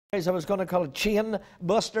I was going to call it Chain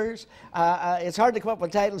Busters. It's hard to come up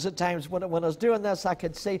with titles at times. When I was doing this, I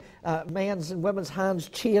could see men's and women's hands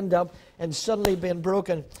chained up and suddenly being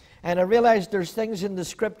broken. And I realized there's things in the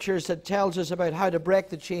scriptures that tells us about how to break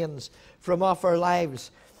the chains from off our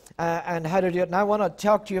lives and how to do it. And I want to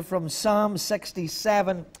talk to you from Psalm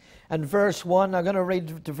 67 and verse 1. I'm going to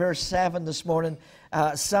read to verse 7 this morning.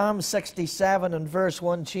 Psalm 67 and verse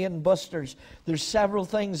 1, chain busters. There's several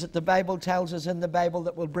things that the Bible tells us in the Bible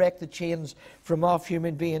that will break the chains from off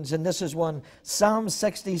human beings. And this is one. Psalm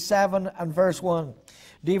 67 and verse 1.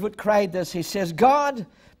 David cried this. He says, God,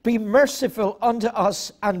 be merciful unto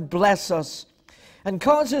us and bless us, and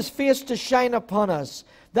cause his face to shine upon us,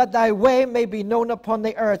 that thy way may be known upon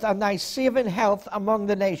the earth, and thy saving health among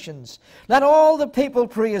the nations. Let all the people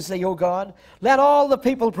praise thee, O God. Let all the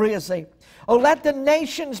people praise thee. O let the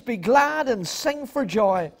nations be glad and sing for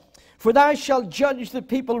joy. For thou shalt judge the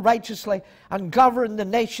people righteously and govern the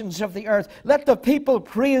nations of the earth. Let the people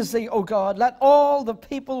praise thee, O God. Let all the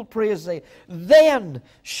people praise thee. Then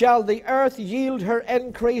shall the earth yield her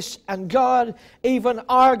increase, and God, even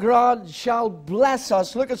our God, shall bless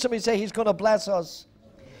us. Look at somebody say, he's going to bless us.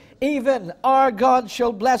 Even our God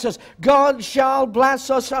shall bless us. God shall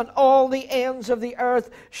bless us, and all the ends of the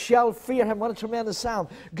earth shall fear him. What a tremendous psalm.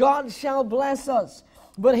 God shall bless us.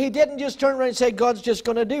 But he didn't just turn around and say, God's just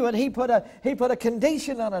going to do it. He put a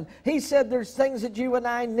condition on it. He said there's things that you and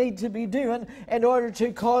I need to be doing in order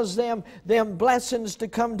to cause them blessings to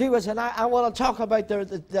come to us. And I want to talk about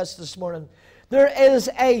this morning. There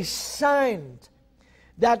is a sound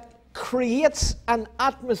that creates an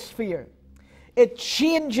atmosphere. It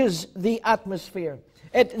changes the atmosphere.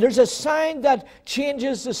 There's a sound that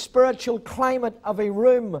changes the spiritual climate of a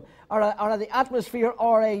room or the atmosphere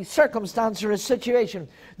or a circumstance or a situation.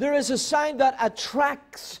 There is a sound that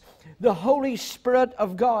attracts the Holy Spirit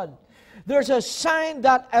of God. There's a sound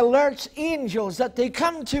that alerts angels that they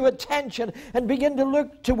come to attention and begin to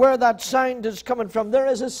look to where that sound is coming from. There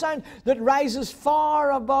is a sound that rises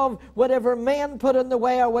far above whatever man put in the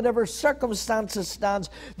way or whatever circumstances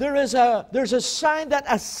stands. There's a sound that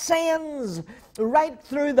ascends right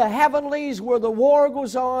through the heavenlies where the war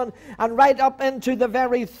goes on and right up into the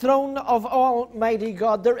very throne of Almighty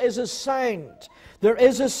God. There is a sound. There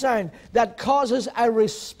is a sound that causes a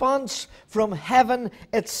response from heaven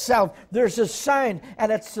itself. There's a sound,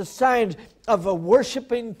 and it's the sound of a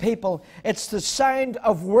worshiping people. It's the sound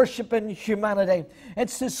of worshiping humanity.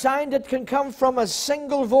 It's the sound that can come from a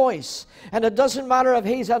single voice. And it doesn't matter if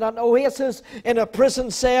he's at an oasis, in a prison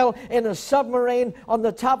cell, in a submarine, on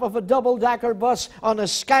the top of a double-decker bus, on a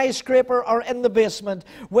skyscraper, or in the basement.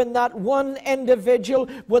 When that one individual,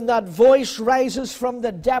 when that voice rises from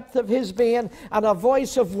the depth of his being, and a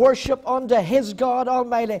voice of worship unto his God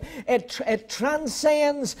Almighty, it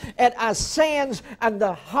transcends, it ascends, and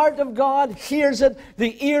the heart of God hears it,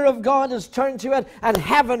 the ear of God is turned to it, and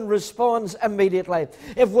heaven responds immediately.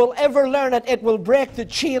 If we'll ever learn it, it will break the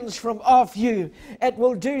chains from off you. It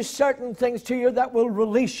will do certain things to you that will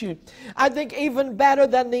release you. I think even better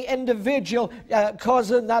than the individual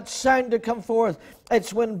causing that sound to come forth,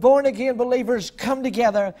 it's when born-again believers come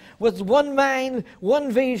together with one mind, one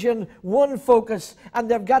vision, one focus, and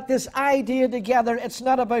they've got this idea together. It's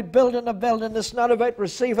not about building a building. It's not about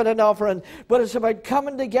receiving an offering, but it's about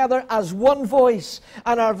coming together as one voice,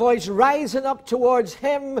 and our voice rising up towards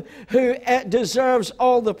him who deserves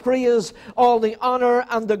all the praise, all the honor,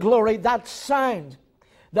 and the glory.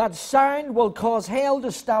 That sound will cause hell to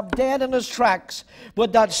stop dead in its tracks,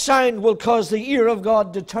 but that sound will cause the ear of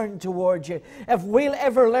God to turn towards you. If we'll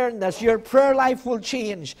ever learn this, your prayer life will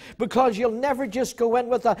change, because you'll never just go in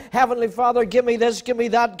with a Heavenly Father, give me this, give me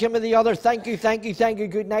that, give me the other, thank you, thank you, thank you,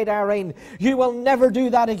 good night, Irene. You will never do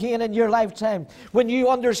that again in your lifetime. When you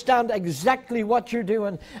understand exactly what you're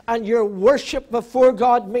doing, and your worship before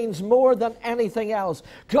God means more than anything else.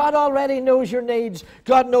 God already knows your needs.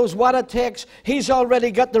 God knows what it takes. He's already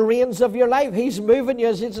got the reins of your life. He's moving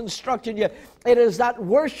you, he's instructing you. It is that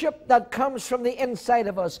worship that comes from the inside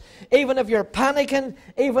of us. Even if you're panicking,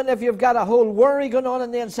 even if you've got a whole worry going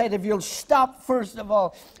on the inside, if you'll stop first of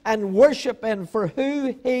all and worship him for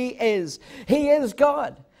who he is. He is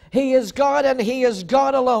God. He is God, and he is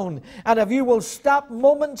God alone. And if you will stop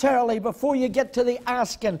momentarily before you get to the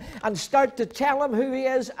asking and start to tell him who he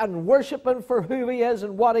is and worship him for who he is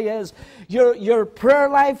and what he is, your prayer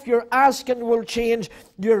life, your asking will change.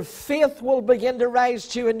 Your faith will begin to rise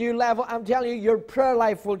to a new level. I'm telling you, your prayer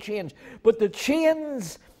life will change. But the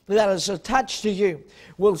chains that is attached to you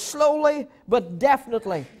will slowly but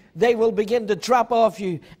definitely they will begin to drop off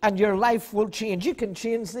you, and your life will change. You can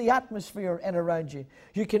change the atmosphere in around you.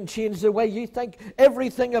 You can change the way you think.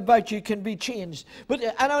 Everything about you can be changed. But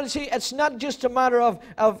I don't see, it's not just a matter of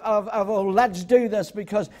oh, let's do this,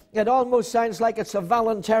 because it almost sounds like it's a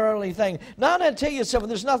voluntarily thing. Now, I'll tell you something,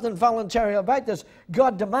 there's nothing voluntary about this.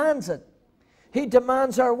 God demands it. He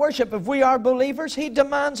demands our worship. If we are believers, He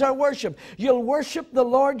demands our worship. You'll worship the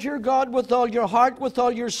Lord your God with all your heart, with all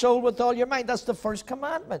your soul, with all your mind. That's the first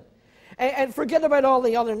commandment. And forget about all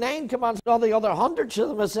the other 9 commands, all the other hundreds of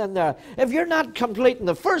them is in there. If you're not completing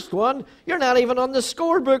the first one, you're not even on the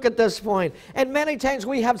scorebook at this point. And many times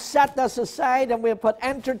we have set this aside and we have put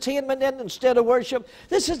entertainment in instead of worship.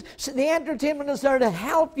 The entertainment is there to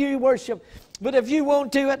help you worship. But if you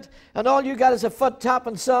won't do it, and all you got is a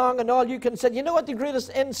foot-tapping song, and all you can say, you know what the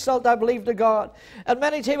greatest insult I believe to God? And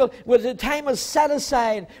many people, when the time is set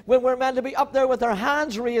aside, when we're meant to be up there with our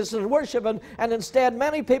hands raised and worshiping, and instead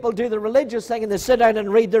many people do the religious thing and they sit down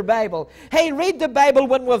and read their Bible. Hey, read the Bible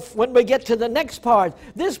when we get to the next part.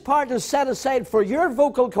 This part is set aside for your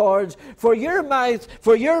vocal cords, for your mouth,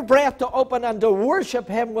 for your breath to open and to worship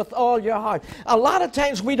Him with all your heart. A lot of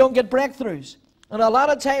times we don't get breakthroughs. And a lot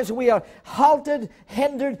of times we are halted,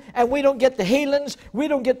 hindered, and we don't get the healings, we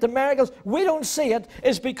don't get the miracles, we don't see it.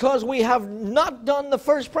 It's because we have not done the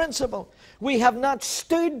first principle. We have not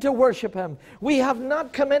stood to worship Him. We have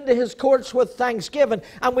not come into His courts with thanksgiving,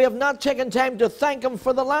 and we have not taken time to thank Him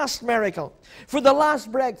for the last miracle, for the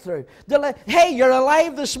last breakthrough. Hey, you're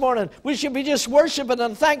alive this morning. We should be just worshiping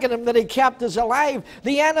and thanking Him that He kept us alive.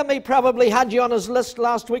 The enemy probably had you on his list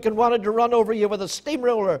last week and wanted to run over you with a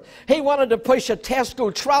steamroller. He wanted to push a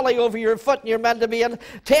Tesco trolley over your foot, and you're meant to be in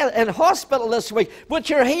hospital this week. But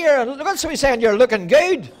you're here, and what's he saying? You're looking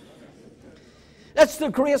good. That's the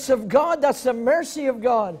grace of God. That's the mercy of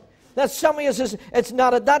God. That some of us, it's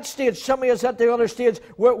not at that stage. Some of us at the other stage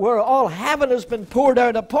where all heaven has been poured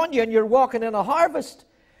out upon you and you're walking in a harvest.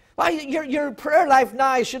 Why, your prayer life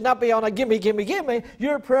now should not be on a gimme, gimme, gimme.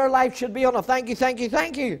 Your prayer life should be on a thank you, thank you,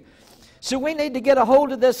 thank you. So we need to get a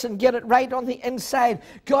hold of this and get it right on the inside.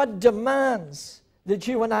 God demands that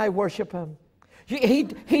you and I worship Him. He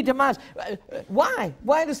demands. Why?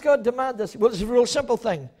 Why does God demand this? Well, it's a real simple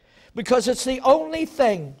thing. Because it's the only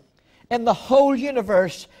thing in the whole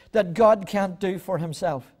universe that God can't do for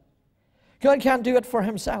Himself. God can't do it for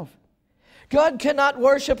Himself. God cannot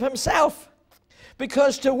worship Himself.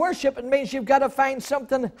 Because to worship, it means you've got to find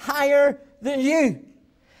something higher than you.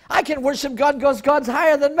 I can worship God because God's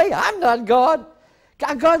higher than me. I'm not God.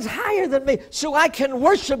 God's higher than me. So I can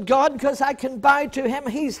worship God because I can bow to Him.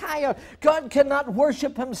 He's higher. God cannot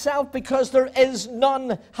worship Himself because there is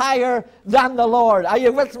none higher than the Lord. Are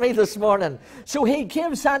you with me this morning? So He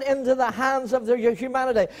gives that into the hands of your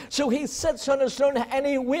humanity. So He sits on His throne and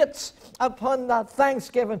He waits upon that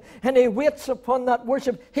thanksgiving and He waits upon that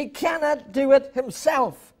worship. He cannot do it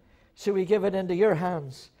Himself. So He give it into your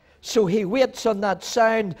hands. So He waits on that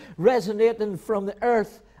sound resonating from the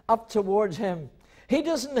earth up towards Him. He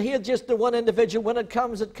doesn't hear just the one individual. When it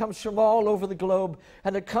comes from all over the globe.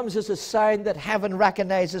 And it comes as a sign that heaven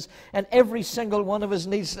recognizes. And every single one of us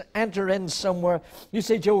needs to enter in somewhere. You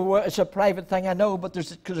say, Joe, well, it's a private thing. I know, but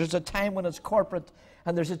there's a time when it's corporate.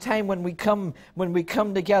 And there's a time when we come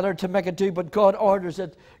together to make it do. But God orders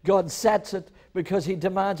it. God sets it because He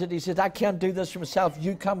demands it. He says, I can't do this for myself.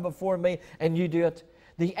 You come before me and you do it.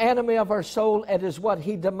 The enemy of our soul, it is what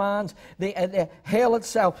he demands. The hell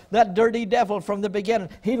itself, that dirty devil from the beginning,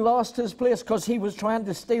 he lost his place because he was trying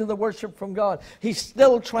to steal the worship from God. He's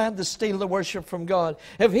still trying to steal the worship from God.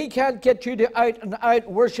 If he can't get you to out and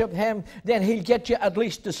out worship him, then he'll get you at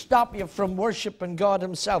least to stop you from worshiping God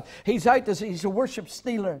himself. He's a worship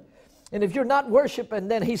stealer. And if you're not worshiping,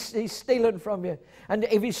 then he's stealing from you. And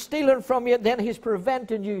if he's stealing from you, then he's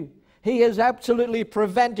preventing you. He is absolutely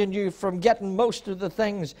preventing you from getting most of the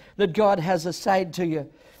things that God has assigned to you.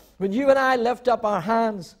 When you and I lift up our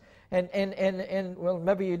hands, and well,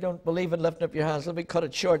 maybe you don't believe in lifting up your hands. Let me cut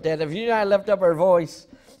it short then. If you and I lift up our voice,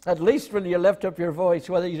 at least when you lift up your voice,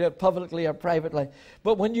 whether you do it publicly or privately,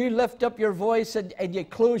 but when you lift up your voice and you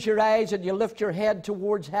close your eyes and you lift your head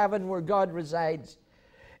towards heaven where God resides,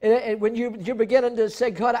 when you're beginning to say,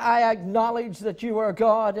 God, I acknowledge that you are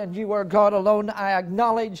God and you are God alone. I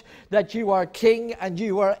acknowledge that you are King and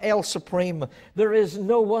you are El Supreme. There is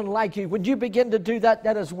no one like you. When you begin to do that,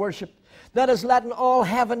 that is worship. That is letting all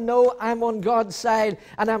heaven know I'm on God's side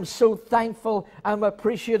and I'm so thankful. I'm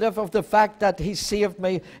appreciative of the fact that He saved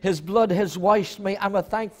me. His blood has washed me. I'm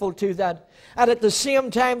thankful to that. And at the same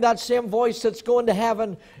time, that same voice that's going to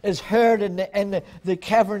heaven is heard in the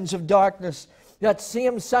caverns of darkness. That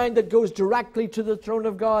same sound that goes directly to the throne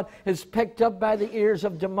of God is picked up by the ears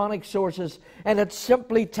of demonic sources. And it's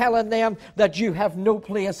simply telling them that you have no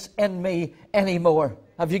place in me anymore.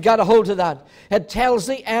 Have you got a hold of that? It tells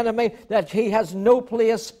the enemy that he has no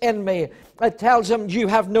place in me. It tells him you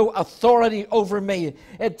have no authority over me.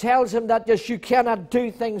 It tells him that just you cannot do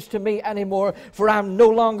things to me anymore, for I'm no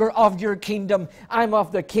longer of your kingdom. I'm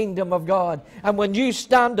of the kingdom of God. And when you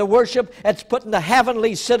stand to worship, it's putting the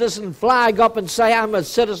heavenly citizen flag up and say, I'm a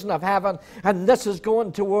citizen of heaven, and this is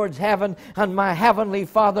going towards heaven, and my heavenly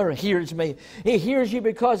Father hears me. He hears you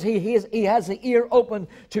because he has the ear open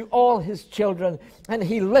to all his children, and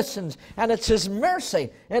he listens. And it's his mercy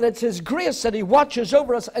and it's his grace that he watches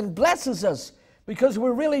over us and blesses us, because we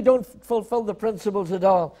really don't fulfill the principles at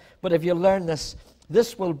all. But if you learn this,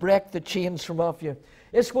 this will break the chains from off you.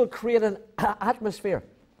 This will create an atmosphere.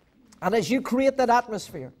 And as you create that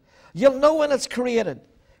atmosphere, you'll know when it's created.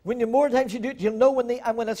 When you more times you do it, you'll know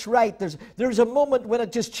when it's right. There's a moment when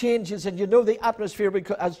it just changes, and you know the atmosphere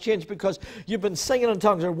has changed because you've been singing in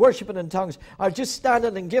tongues or worshiping in tongues or just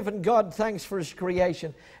standing and giving God thanks for his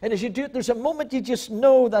creation. And as you do it, there's a moment you just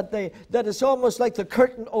know that it's almost like the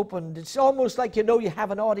curtain opened. It's almost like you know you have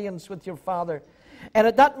an audience with your Father. And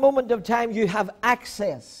at that moment of time, you have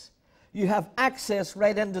access. You have access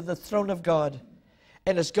right into the throne of God.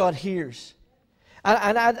 And as God hears.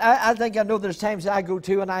 And I think I know there's times I go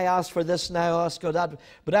to and I ask for this and I ask God that.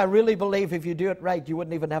 But I really believe if you do it right, you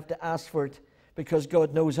wouldn't even have to ask for it, because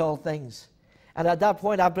God knows all things. And at that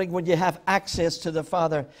point, I believe when you have access to the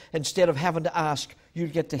Father, instead of having to ask, you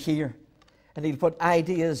get to hear. And he'll put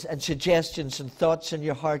ideas and suggestions and thoughts in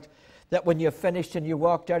your heart that when you're finished and you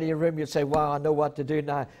walked out of your room, you'd say, wow, I know what to do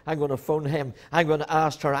now. I'm going to phone him. I'm going to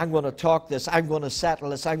ask her. I'm going to talk this. I'm going to settle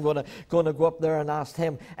this. I'm going to go up there and ask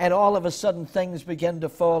him. And all of a sudden, things begin to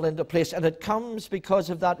fall into place. And it comes because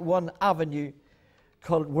of that one avenue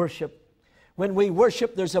called worship. When we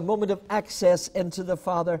worship, there's a moment of access into the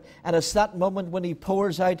Father. And it's that moment when he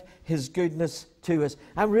pours out his goodness to us.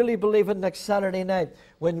 I'm really believing next Saturday night,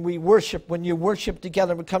 when we worship, when you worship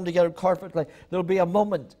together, we come together corporately, there'll be a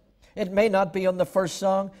moment. It may not be on the first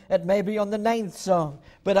song. It may be on the 9th song.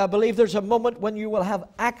 But I believe there's a moment when you will have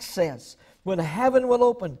access, when heaven will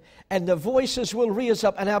open and the voices will raise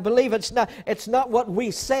up. And I believe it's not what we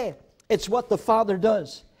say. It's what the Father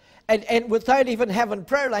does. And without even having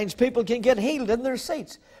prayer lines, people can get healed in their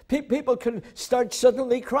seats. People can start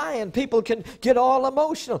suddenly crying. People can get all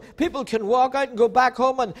emotional. People can walk out and go back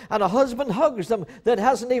home and a husband hugs them that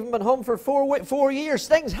hasn't even been home for 4 years.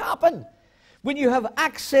 Things happen. When you have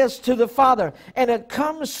access to the Father, and it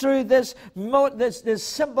comes through this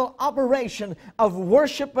simple operation of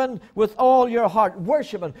worshiping with all your heart.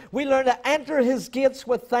 Worshiping. We learn to enter his gates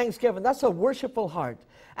with thanksgiving. That's a worshipful heart.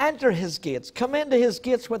 Enter his gates. Come into his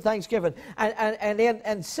gates with thanksgiving.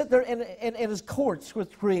 And sit there in his courts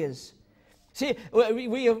with praise. See,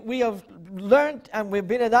 we have learned, and we've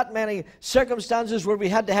been in that many circumstances where we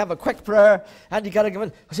had to have a quick prayer, and you got to go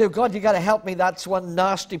in, say, oh God, you got to help me. That's one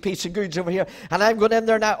nasty piece of goods over here, and I'm going in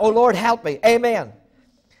there now. Oh Lord, help me. Amen.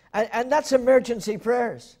 And that's emergency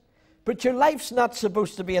prayers. But your life's not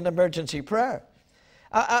supposed to be an emergency prayer.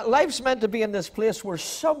 Life's meant to be in this place where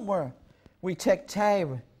somewhere we take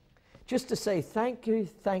time just to say thank you,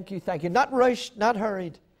 thank you, thank you. Not rushed, not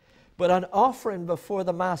hurried, but an offering before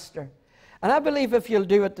the Master. And I believe if you'll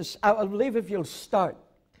do it, I believe if you'll start,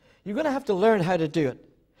 you're going to have to learn how to do it.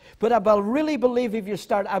 But I really believe if you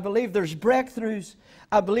start, I believe there's breakthroughs.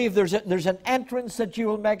 I believe there's an entrance that you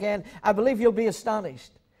will make in. I believe you'll be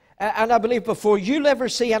astonished. And I believe before you'll ever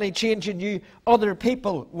see any change in you, other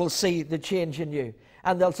people will see the change in you.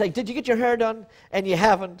 And they'll say, did you get your hair done? And you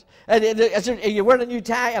haven't. And are you wearing a new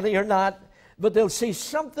tie? And you're not. But they'll see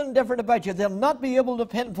something different about you. They'll not be able to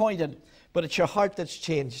pinpoint it. But it's your heart that's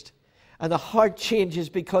changed. And the heart changes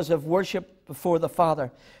because of worship before the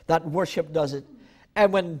Father. That worship does it.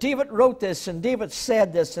 And when David wrote this, and David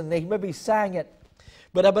said this, and they maybe sang it,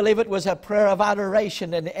 but I believe it was a prayer of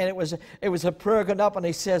adoration, and it was a prayer going up, and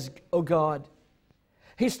he says, oh God.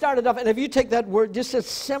 He started off, and if you take that word, just a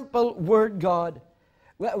simple word, God.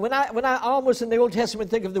 When I almost in the Old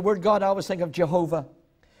Testament think of the word God, I always think of Jehovah.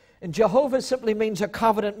 And Jehovah simply means a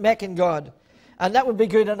covenant-making God. And that would be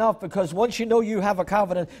good enough, because once you know you have a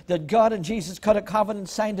covenant, that God and Jesus cut a covenant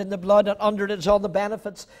signed in the blood, and under it is all the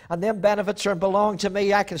benefits, and them benefits belong to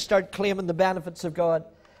me, I can start claiming the benefits of God.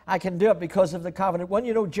 I can do it because of the covenant. When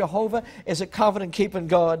you know Jehovah is a covenant-keeping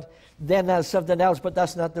God, then there's something else, but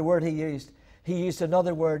that's not the word he used. He used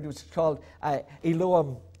another word, which is called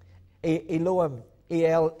Elohim. Elohim.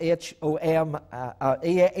 E-L-H-O-M,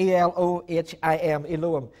 E-L-O-H-I-M,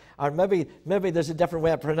 Elohim. Or maybe there's a different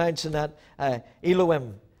way of pronouncing that,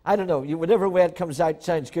 Elohim. I don't know. Whatever way it comes out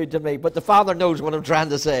sounds good to me. But the Father knows what I'm trying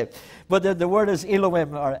to say. But the word is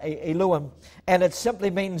Elohim, or Elohim. And it simply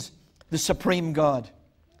means the supreme God.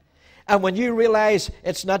 And when you realize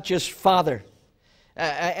it's not just Father.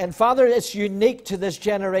 And Father, it's unique to this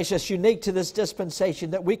generation. It's unique to this dispensation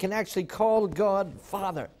that we can actually call God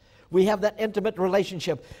Father. We have that intimate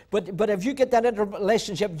relationship. But if you get that intimate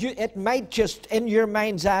relationship, it might just, in your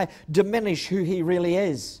mind's eye, diminish who He really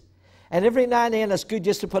is. And every now and then it's good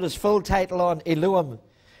just to put His full title on, Elohim,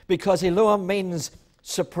 because Elohim means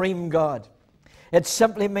supreme God. It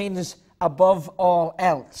simply means above all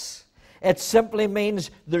else. It simply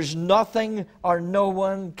means there's nothing or no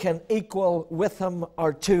one can equal with Him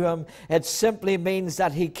or to Him. It simply means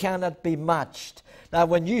that He cannot be matched. Now,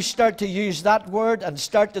 when you start to use that word and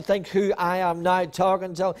start to think who I am now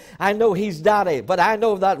talking to, I know He's Daddy, but I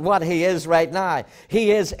know that what He is right now.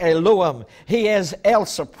 He is Elohim. He is El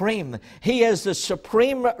Supreme. He is the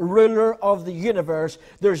supreme ruler of the universe.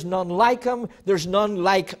 There's none like Him. There's none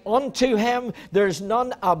like unto Him. There's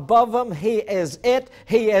none above Him. He is it.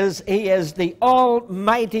 He is the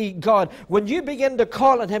Almighty God. When you begin to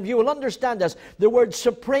call on Him, you will understand this. The word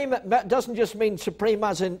supreme doesn't just mean supreme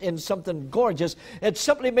as in something gorgeous. It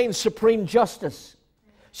simply means supreme justice.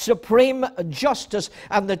 Supreme justice.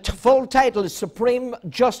 And the full title is Supreme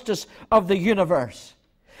Justice of the Universe.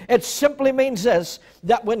 It simply means this,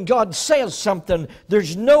 that when God says something,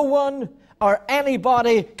 there's no one or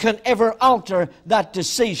anybody can ever alter that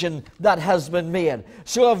decision that has been made.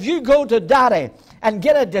 So if you go to Daddy and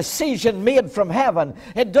get a decision made from heaven,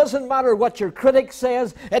 it doesn't matter what your critic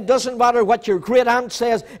says, it doesn't matter what your great aunt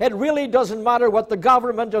says, it really doesn't matter what the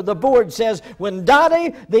government or the board says. When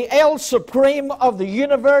Daddy, the El Supreme of the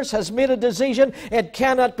universe, has made a decision, it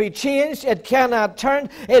cannot be changed, it cannot turn,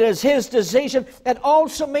 it is His decision. It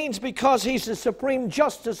also means because He's the supreme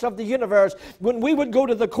justice of the universe. When we would go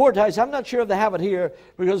to the courthouse, I'm not sure if they have it here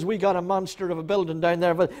because we got a monster of a building down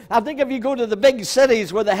there, but I think if you go to the big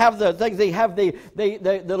cities where they have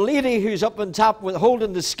the lady who's up on top with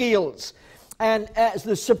holding the scales. And as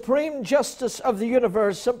the supreme justice of the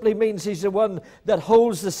universe simply means He's the one that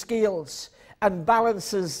holds the scales and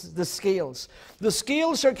balances the scales. The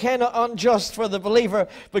scales are kind of unjust for the believer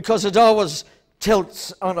because it always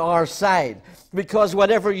tilts on our side. Because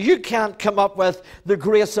whatever you can't come up with, the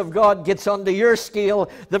grace of God gets onto your scale,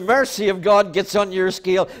 the mercy of God gets on your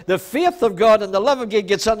scale, the faith of God and the love of God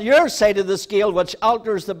gets on your side of the scale, which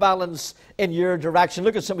alters the balance in your direction.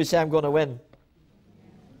 Look at somebody say, I'm going to win.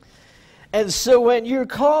 And so when you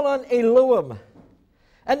call on Elohim,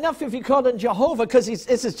 enough if you call on Jehovah, because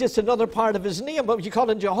this is just another part of His name, but if you call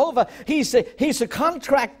on Jehovah, He's a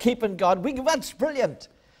contract-keeping God. That's brilliant.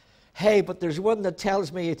 Hey, but there's one that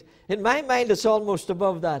tells me, in my mind it's almost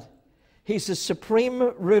above that. He's the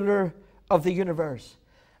supreme ruler of the universe.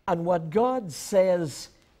 And what God says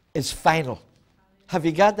is final. Have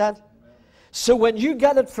you got that? So when you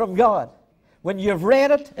get it from God, when you've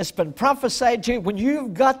read it, it's been prophesied to you, when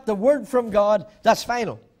you've got the word from God, that's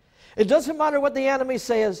final. It doesn't matter what the enemy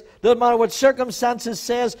says. Doesn't matter what circumstances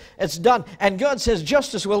says. It's done. And God says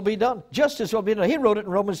justice will be done. Justice will be done. He wrote it in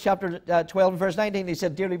Romans chapter 12, verse 19. He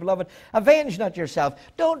said, Dearly beloved, avenge not yourself.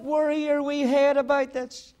 Don't worry your wee head about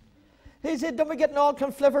this. He said, don't be getting all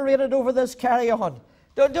conflagrated over this. Carry on.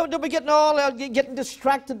 Don't be getting all getting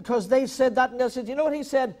distracted because they said that and this. You know what He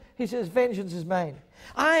said? He says, vengeance is mine.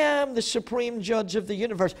 I am the supreme judge of the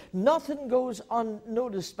universe. Nothing goes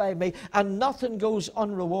unnoticed by me, and nothing goes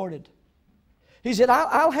unrewarded. He said,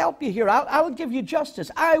 I'll help you here. I'll give you justice.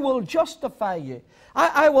 I will justify you.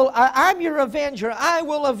 I'm your avenger. I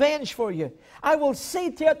will avenge for you. I will see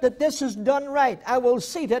to it that this is done right. I will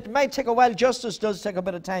see to it. It might take a while. Justice does take a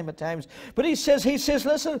bit of time at times. But he says,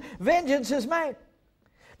 listen, vengeance is mine.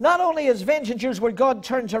 Not only is vengeance yours where God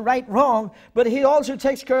turns a right wrong, but He also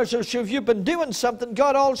takes care of it. So if you've been doing something,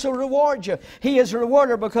 God also rewards you. He is a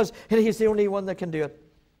rewarder because He's the only one that can do it.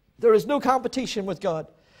 There is no competition with God.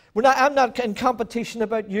 I'm not in competition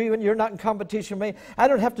about you, and you're not in competition with me. I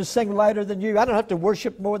don't have to sing louder than you. I don't have to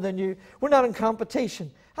worship more than you. We're not in competition.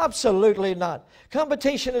 Absolutely not.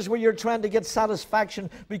 Competition is where you're trying to get satisfaction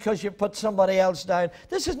because you put somebody else down.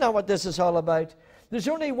 This is not what this is all about. There's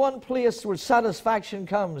only one place where satisfaction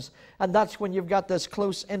comes, and that's when you've got this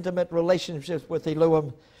close, intimate relationship with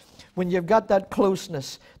Elohim. when you've got that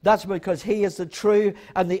closeness, that's because He is the true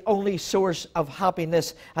and the only source of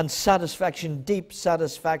happiness and satisfaction, deep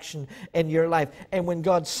satisfaction in your life. And when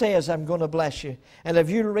God says, I'm going to bless you, and if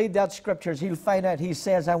you read that scriptures, you'll find out He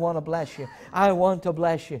says, I want to bless you. I want to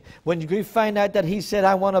bless you. When you find out that He said,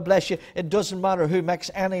 I want to bless you, it doesn't matter who makes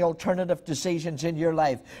any alternative decisions in your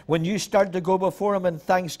life. When you start to go before Him in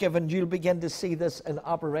thanksgiving, you'll begin to see this in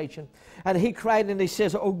operation. And he cried and he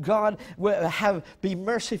says, oh God, be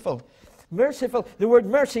merciful. Merciful. The word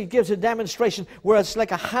mercy gives a demonstration where it's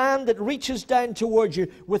like a hand that reaches down towards you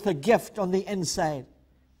with a gift on the inside.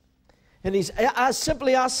 And he's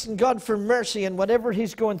simply asking God for mercy in whatever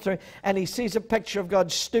he's going through. And he sees a picture of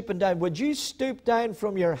God stooping down. Would you stoop down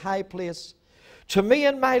from your high place to me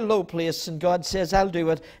in my low place? And God says, I'll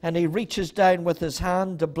do it. And he reaches down with his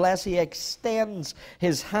hand to bless. He extends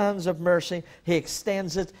his hands of mercy. He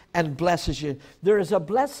extends it and blesses you. There is a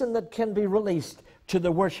blessing that can be released to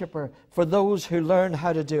the worshiper for those who learn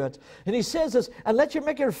how to do it. And he says this, and let you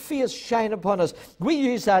make your face shine upon us. We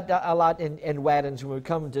use that a lot in weddings when we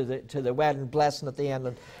come to the wedding blessing at the end.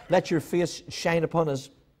 And let your face shine upon us.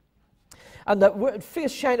 And that word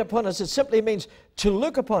face shine upon us, it simply means to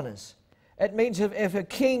look upon us. It means if a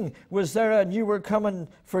king was there and you were coming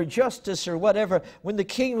for justice or whatever, when the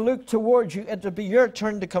king looked towards you, it would be your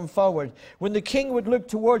turn to come forward. When the king would look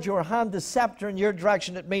towards you or hand the scepter in your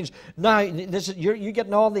direction, it means now you're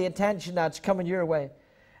getting all the attention that's coming your way.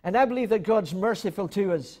 And I believe that God's merciful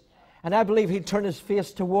to us. And I believe He'd turn His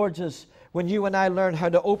face towards us when you and I learn how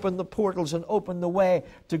to open the portals and open the way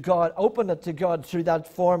to God. Open it to God through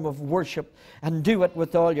that form of worship and do it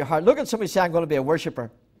with all your heart. Look at somebody say, I'm going to be a worshiper.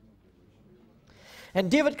 And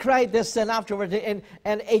David cried this then afterward,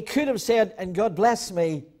 and he could have said, and God bless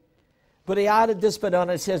me, but he added this bit on.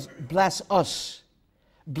 It says, bless us.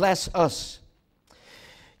 Bless us.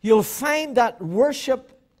 You'll find that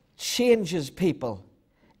worship changes people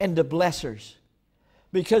into blessers.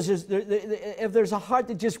 Because if there's a heart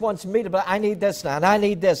that just wants me to, but I need this now, and I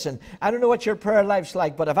need this, and I don't know what your prayer life's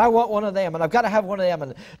like, but if I want one of them, and I've got to have one of them,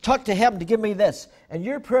 and talk to Him to give me this, and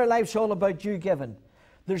your prayer life's all about you giving,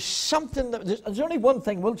 there's something, there's only one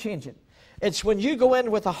thing will change it. It's when you go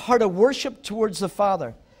in with a heart of worship towards the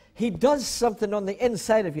Father. He does something on the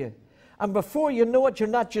inside of you. And before you know it, you're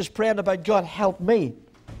not just praying about, God, help me,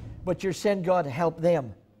 but you're saying, God, help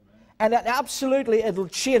them. And absolutely, it'll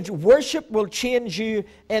change. Worship will change you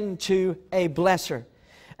into a blesser.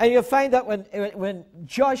 And you'll find that when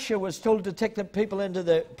Joshua was told to take the people into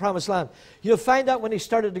the promised land, you'll find out when he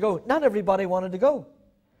started to go, not everybody wanted to go.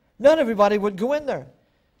 Not everybody would go in there.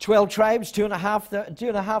 12 tribes, two and a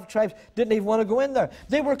half tribes didn't even want to go in there.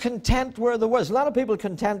 They were content where there was. A lot of people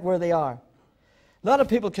content where they are. A lot of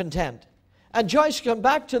people content. And Joshua came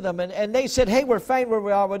back to them and they said, hey, we're fine where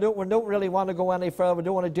we are. We don't really want to go any further. We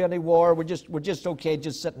don't want to do any war. We're just okay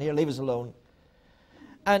just sitting here. Leave us alone.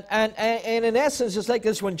 And in essence, it's like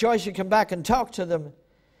this when Joshua came back and talked to them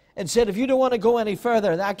and said, if you don't want to go any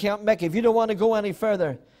further, I can't make it. If you don't want to go any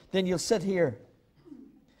further, then you'll sit here.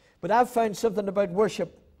 But I've found something about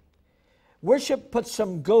worship. Worship puts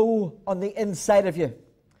some go on the inside of you.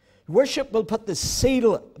 Worship will put the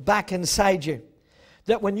seal back inside you.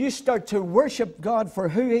 That when you start to worship God for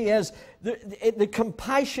who He is, the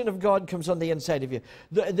compassion of God comes on the inside of you.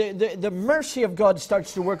 The mercy of God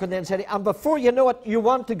starts to work on the inside of you. And before you know it, you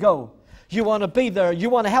want to go. You want to be there. You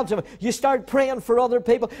want to help them. You start praying for other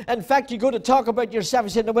people. In fact, you go to talk about yourself. You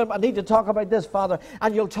say, no, I need to talk about this, Father.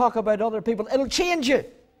 And you'll talk about other people. It'll change you.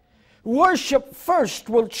 Worship first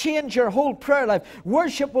will change your whole prayer life.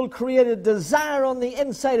 Worship will create a desire on the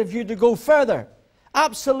inside of you to go further.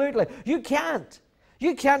 Absolutely. You can't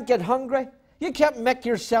get hungry. You can't make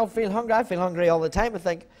yourself feel hungry. I feel hungry all the time, I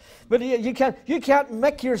think. But you can't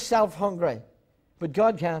make yourself hungry. But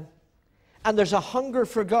God can. And there's a hunger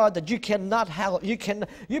for God that you cannot help. You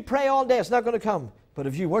pray all day, it's not going to come. But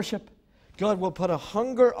if you worship, God will put a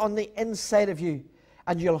hunger on the inside of you,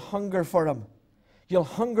 and you'll hunger for Him. You'll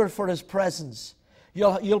hunger for His presence.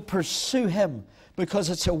 You'll pursue Him because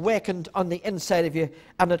it's awakened on the inside of you,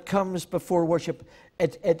 and it comes before worship.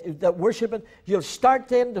 That worshiping, you'll start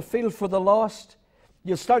then to feel for the lost.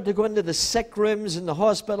 You'll start to go into the sick rooms in the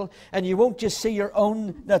hospital, and you won't just see your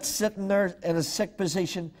own that's sitting there in a sick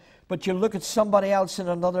position, but you'll look at somebody else in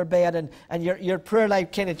another bed, and your prayer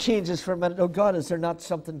life kind of changes for a minute. Oh God, is there not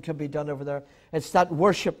something can be done over there? It's that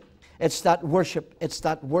worship. It's that worship. It's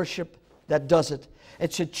that worship that does it.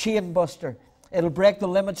 It's a chain buster. It'll break the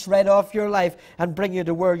limits right off your life and bring you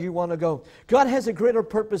to where you want to go. God has a greater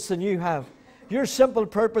purpose than you have. Your simple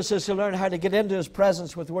purpose is to learn how to get into His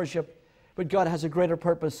presence with worship. But God has a greater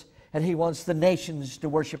purpose, and He wants the nations to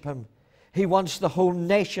worship Him. He wants the whole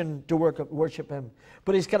nation to worship Him.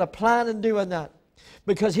 But He's got a plan in doing that.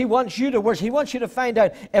 Because He wants you to worship. He wants you to find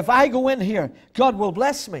out, if I go in here, God will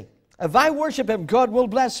bless me. If I worship Him, God will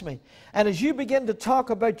bless me. And as you begin to talk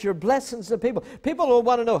about your blessings to people, people will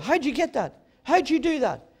want to know, how'd you get that? How'd you do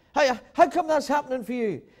that? How come that's happening for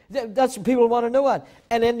you? That's what people want to know that.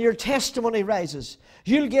 And then your testimony rises.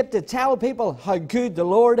 You'll get to tell people how good the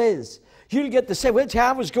Lord is. You'll get to say, well,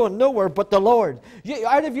 I was going nowhere but the Lord.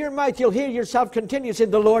 Out of your mouth, you'll hear yourself continue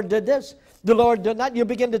saying, the Lord did this. The Lord did that. You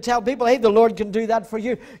begin to tell people, hey, the Lord can do that for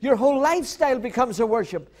you. Your whole lifestyle becomes a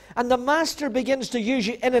worship. And the Master begins to use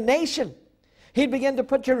you in a nation. He'd begin to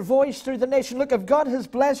put your voice through the nation. Look, if God has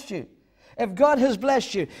blessed you,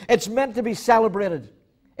 it's meant to be celebrated.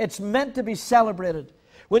 It's meant to be celebrated.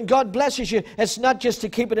 When God blesses you, it's not just to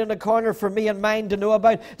keep it in a corner for me and mine to know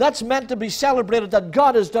about. That's meant to be celebrated, that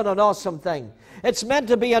God has done an awesome thing. It's meant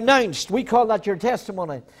to be announced. We call that your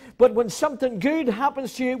testimony. But when something good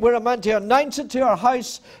happens to you, we're meant to announce it to our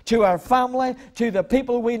house, to our family, to the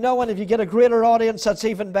people we know. And if you get a greater audience, that's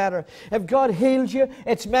even better. If God heals you,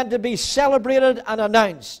 it's meant to be celebrated and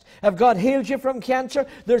announced. If God heals you from cancer,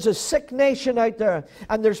 there's a sick nation out there.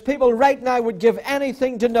 And there's people right now would give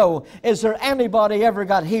anything to know, is there anybody ever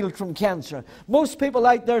got healed from cancer? Most people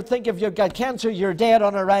out there think if you've got cancer, you're dead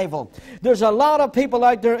on arrival. There's a lot of people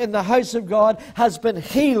out there in the house of God has been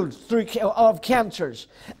healed of cancers.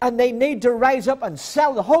 And they need to rise up and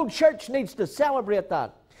the whole church needs to celebrate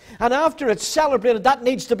that. And after it's celebrated, that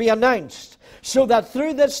needs to be announced. So that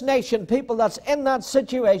through this nation, people that's in that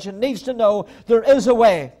situation needs to know there is a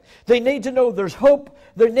way. They need to know there's hope.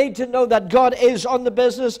 They need to know that God is on the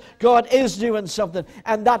business. God is doing something.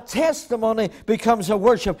 And that testimony becomes a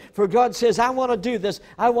worship. For God says, I want to do this.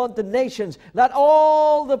 I want the nations. Let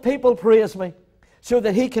all the people praise me. So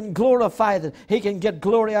that He can glorify it. He can get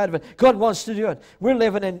glory out of it. God wants to do it. We're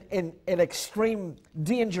living in extreme,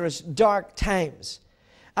 dangerous, dark times.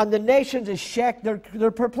 And the nations is shaken.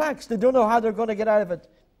 They're perplexed. They don't know how they're going to get out of it.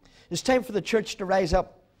 It's time for the church to rise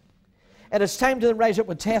up. And it's time to rise up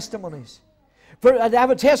with testimonies. For to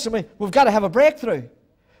have a testimony, we've got to have a breakthrough.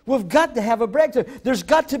 We've got to have a breakthrough. There's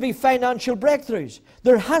got to be financial breakthroughs.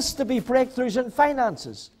 There has to be breakthroughs in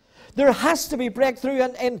finances. There has to be breakthrough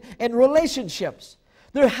in relationships.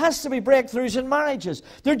 There has to be breakthroughs in marriages.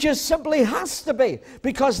 There just simply has to be,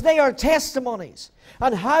 because they are testimonies.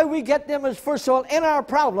 And how we get them is, first of all, in our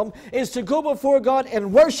problem, is to go before God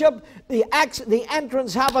in worship. The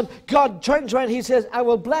entrance happens. God turns around. He says, I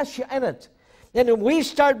will bless you in it. And when we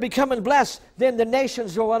start becoming blessed, then the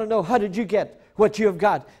nations will want to know, how did you get what you've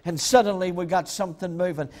got? And suddenly we've got something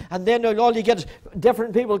moving. And then all you get is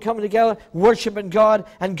different people coming together, worshiping God,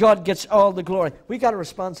 and God gets all the glory. We got a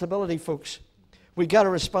responsibility, folks. We got a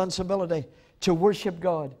responsibility to worship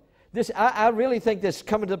God. I really think this,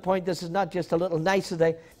 coming to the point, this is not just a little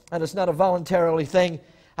nicety, and it's not a voluntarily thing.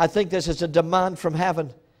 I think this is a demand from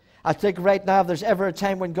heaven. I think right now, if there's ever a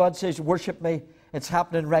time when God says, worship me, it's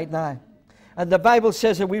happening right now. And the Bible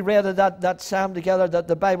says, and we read that psalm together, that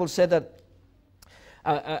the Bible said that,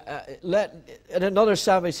 in another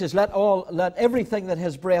psalm it says, let everything that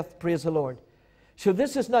has breath praise the Lord. So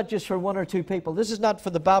this is not just for one or two people. This is not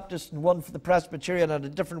for the Baptist and one for the Presbyterian and a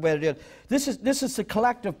different way to do it. This is the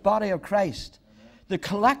collective body of Christ. The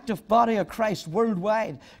collective body of Christ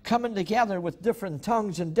worldwide coming together with different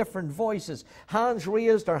tongues and different voices. Hands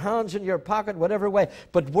raised or hands in your pocket, whatever way.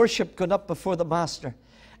 But worship going up before the Master.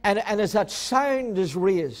 And as that sound is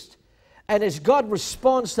raised, and as God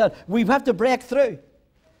responds to that, we have to break through.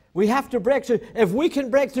 We have to break through. If we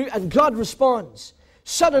can break through and God responds,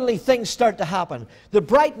 suddenly things start to happen. The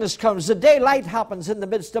brightness comes. The daylight happens in the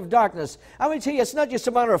midst of darkness. I want to tell you, it's not just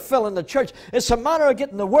a matter of filling the church. It's a matter of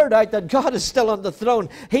getting the word out that God is still on the throne.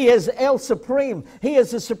 He is El Supreme. He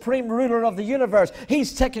is the supreme ruler of the universe.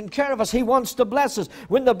 He's taking care of us. He wants to bless us.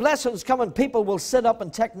 When the blessings come, and people will sit up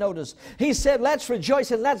and take notice. He said, let's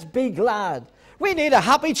rejoice and let's be glad. We need a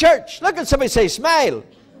happy church. Look at somebody, say, smile.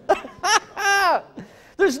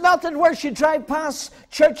 There's nothing worse. You drive past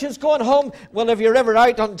churches going home. Well, if you're ever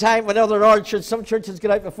out on time with other churches, some churches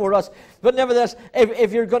get out before us. But nevertheless,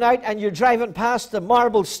 if you're going out and you're driving past the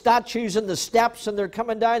marble statues and the steps and they're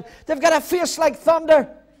coming down, they've got a face like thunder.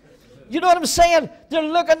 You know what I'm saying? They're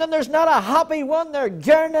looking and there's not a happy one. They're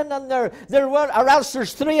gurning and or else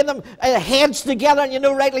there's three of them heads together, and you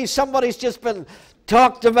know rightly somebody's just been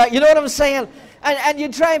talked about. You know what I'm saying? And you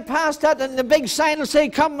drive past that, and the big sign will say,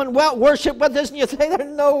 come and worship with us, and you think,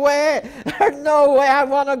 there's no way I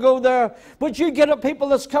want to go there. But you get up people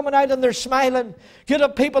that's coming out and they're smiling. Get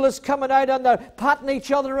up people that's coming out and they're patting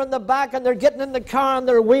each other on the back, and they're getting in the car and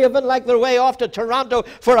they're waving like they're way off to Toronto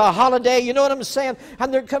for a holiday. You know what I'm saying?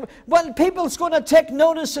 And they're coming. Well, people's going to take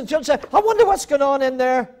notice and just say, I wonder what's going on in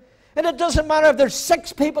there. And it doesn't matter if there's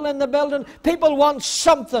 6 people in the building. People want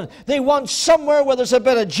something. They want somewhere where there's a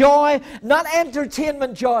bit of joy. Not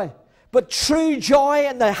entertainment joy, but true joy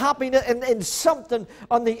and the happiness in something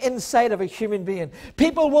on the inside of a human being.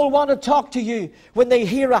 People will want to talk to you when they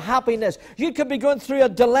hear a happiness. You could be going through a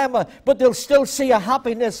dilemma, but they'll still see a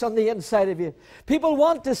happiness on the inside of you. People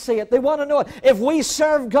want to see it. They want to know it. If we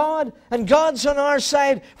serve God and God's on our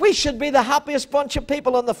side, we should be the happiest bunch of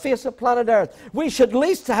people on the face of planet Earth. We should at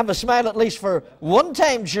least have a smile at least for one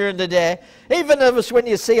time during the day. Even if it's when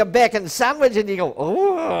you see a bacon sandwich and you go,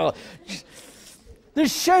 oh. There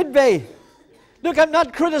should be. Look, I'm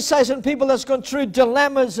not criticizing people that's going through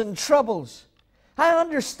dilemmas and troubles. I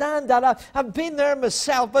understand that. I've been there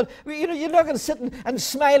myself. But you know, you're not going to sit and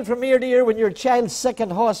smile from ear to ear when your child's sick in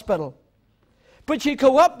hospital. But you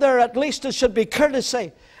go up there, at least it should be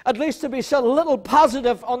courtesy. At least to be so little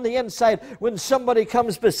positive on the inside when somebody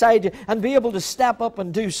comes beside you, and be able to step up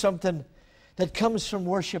and do something that comes from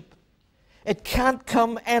worship. It can't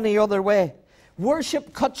come any other way.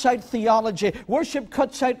 Worship cuts out theology. Worship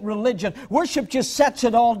cuts out religion. Worship just sets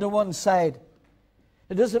it all to one side.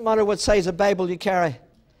 It doesn't matter what size of Bible you carry.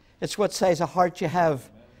 It's what size of heart you have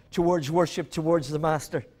towards worship, towards the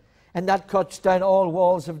Master. And that cuts down all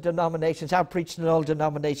walls of denominations. I've preached in all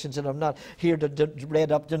denominations, and I'm not here to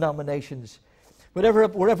read up denominations. Wherever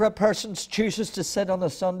a person chooses to sit on a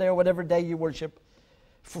Sunday or whatever day you worship,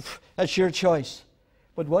 that's your choice.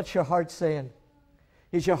 But what's your heart saying?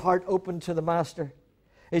 Is your heart open to the Master?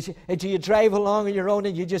 Do you drive along on your own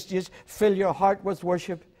and you just fill your heart with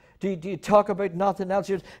worship? Do you talk about nothing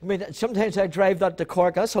else? I mean, sometimes I drive that to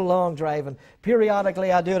Cork. That's a long drive, and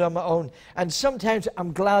periodically I do it on my own. And sometimes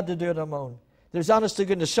I'm glad to do it on my own. There's honest to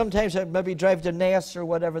goodness. Sometimes I maybe drive to Ness or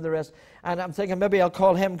whatever there is, and I'm thinking maybe I'll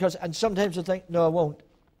call him, and sometimes I think, no, I won't.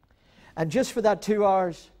 And just for that 2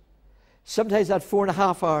 hours, sometimes that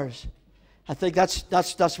 4.5 hours, I think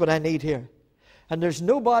that's what I need here. And there's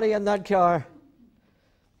nobody in that car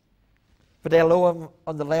but Elohim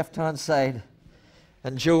on the left-hand side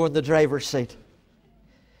and Joe in the driver's seat.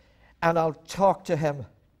 And I'll talk to him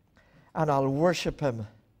and I'll worship him.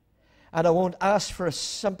 And I won't ask for a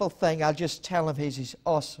simple thing. I'll just tell him he's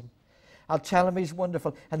awesome. I'll tell him he's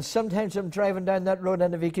wonderful. And sometimes I'm driving down that road,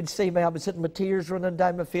 and if he can see me, I'll be sitting with tears running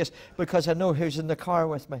down my face because I know who's in the car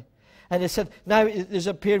with me. And he said, now there's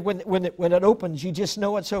a period when it opens, you just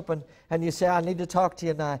know it's open. And you say, I need to talk to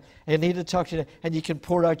you now. I need to talk to you now. And you can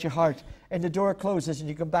pour out your heart. And the door closes and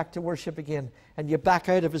you come back to worship again. And you back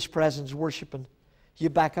out of his presence worshiping. You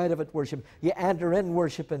back out of it worshiping. You enter in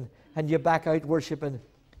worshiping and you back out worshiping.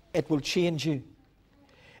 It will change you.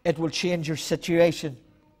 It will change your situation.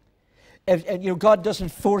 And you know, God doesn't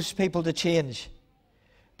force people to change,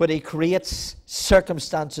 but He creates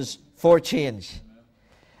circumstances for change.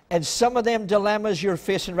 And some of them dilemmas you're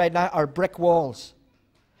facing right now are brick walls.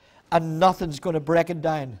 And nothing's going to break it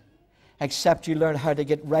down except you learn how to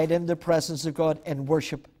get right in the presence of God and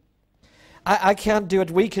worship. I can't do it.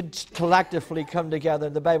 We could collectively come together.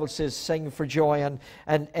 The Bible says sing for joy,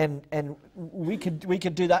 and we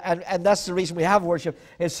could do that. And that's the reason we have worship,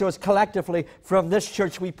 is so it's collectively from this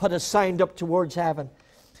church we put a sign up towards heaven.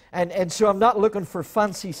 And so I'm not looking for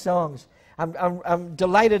fancy songs. I'm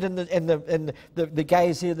delighted in the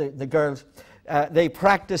guys here, the girls. They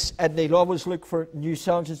practice and they always look for new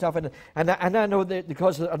songs and stuff. And I know that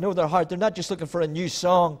because I know their heart, they're not just looking for a new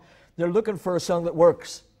song. They're looking for a song that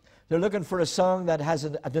works. They're looking for a song that has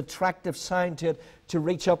an attractive sound to it to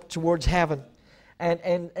reach up towards heaven.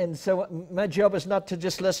 And so my job is not to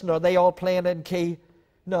just listen. Are they all playing in key?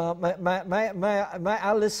 No,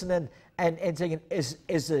 I listen and thinking, is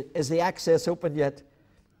the access open yet?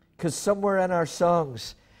 Because somewhere in our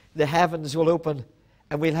songs, the heavens will open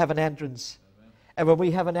and we'll have an entrance. Amen. And when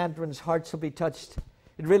we have an entrance, hearts will be touched.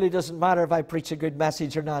 It really doesn't matter if I preach a good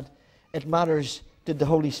message or not. It matters, did the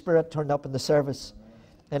Holy Spirit turn up in the service?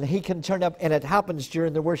 And He can turn up, and it happens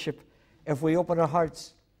during the worship. If we open our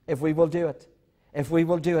hearts, if we will do it. If we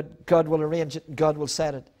will do it, God will arrange it and God will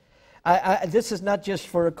set it. This is not just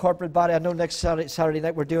for a corporate body. I know next Saturday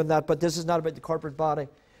night we're doing that, but this is not about the corporate body.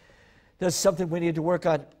 There's something we need to work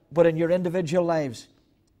on. But in your individual lives,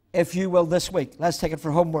 if you will this week, let's take it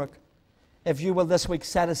for homework. If you will this week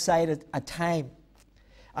set aside a time,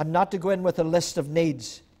 and not to go in with a list of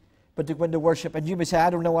needs, but to go into worship. And you may say, I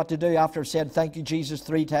don't know what to do after I've said thank you, Jesus,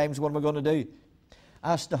 3 times. What am I going to do?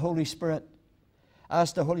 Ask the Holy Spirit.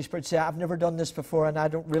 Ask the Holy Spirit. Say, I've never done this before, and I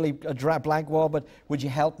don't really a blank wall, but would you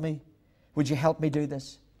help me? Would you help me do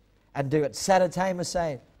this? And do it. Set a time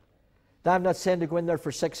aside. Now, I'm not saying to go in there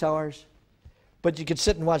for 6 hours, but you could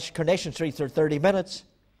sit and watch Coronation Street for 30 minutes.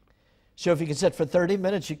 So if you can sit for 30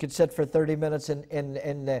 minutes, you could sit for 30 minutes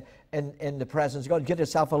in the presence of God. Get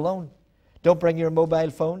yourself alone. Don't bring your mobile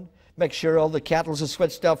phone. Make sure all the kettles are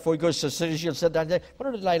switched off before you go. So as soon as you'll sit down there, why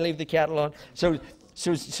did I leave the kettle on? So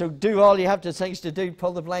do all you have to things to do.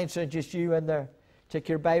 Pull the blinds and just you in there. Take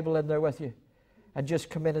your Bible in there with you. And just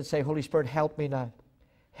come in and say, Holy Spirit, help me now.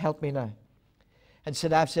 Help me now.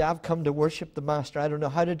 And I've come to worship the Master. I don't know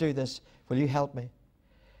how to do this. Will you help me?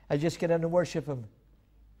 I just get in and worship Him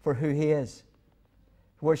for who He is.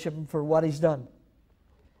 Worship Him for what He's done.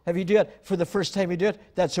 If you do it for the first time you do it,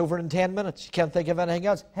 that's over in 10 minutes. You can't think of anything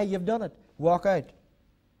else. Hey, you've done it. Walk out.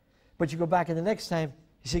 But you go back in the next time,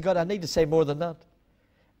 you say, God, I need to say more than that.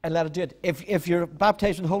 And let it do it. If you're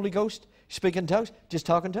baptized in the Holy Ghost, speak in tongues, just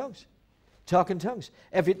talk in tongues. Talk in tongues.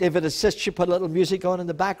 If it assists you, put a little music on in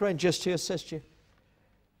the background just to assist you.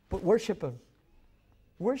 But worship Him.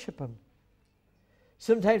 Worship Him.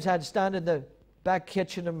 Sometimes I'd stand in the back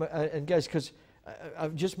kitchen and guys, because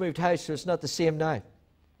I've just moved house, so it's not the same now.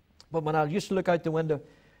 But when I used to look out the window,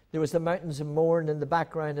 there was the mountains of Mourne in the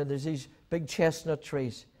background, and there's these big chestnut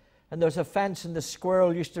trees. And there's a fence, and the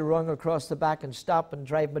squirrel used to run across the back and stop and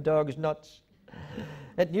drive my dogs nuts.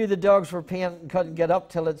 It knew the dogs were pain and couldn't get up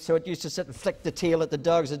till it, so it used to sit and flick the tail at the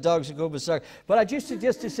dogs. The dogs would go berserk. But I used to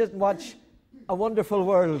just to sit and watch a wonderful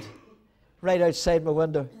world right outside my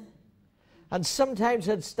window. And sometimes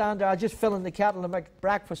I'd stand there, I'd just fill in the kettle and make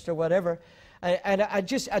breakfast or whatever. And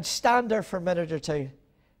I'd stand there for a minute or two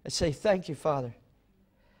and say, thank you, Father.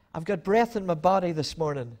 I've got breath in my body this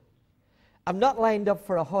morning. I'm not lined up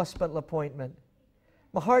for a hospital appointment.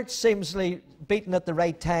 My heart seems beating at the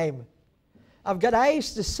right time. I've got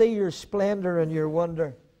eyes to see your splendor and your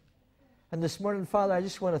wonder. And this morning, Father, I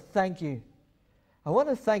just want to thank you. I want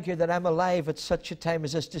to thank you that I'm alive at such a time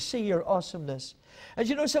as this to see your awesomeness. And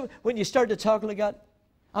you know something? When you start to talk like that,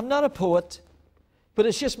 I'm not a poet, but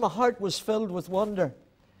it's just my heart was filled with wonder.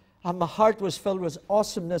 And my heart was filled with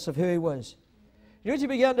awesomeness of who He was. You know what you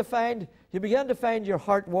began to find? You began to find your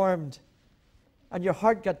heart warmed. And your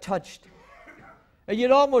heart got touched. And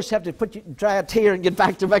you'd almost have to dry a tear and get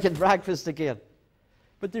back to making breakfast again.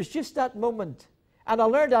 But there's just that moment. And I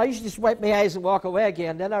learned I used to just wipe my eyes and walk away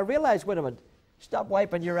again. Then I realized, wait a minute, stop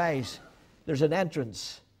wiping your eyes. There's an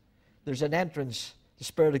entrance. There's an entrance. The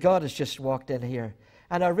Spirit of God has just walked in here.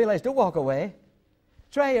 And I realized, don't walk away.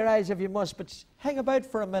 Dry your eyes if you must, but hang about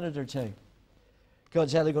for a minute or two.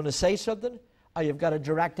 God's either going to say something, or you've got a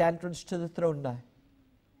direct entrance to the throne now.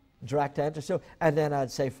 Direct entrance. So, and then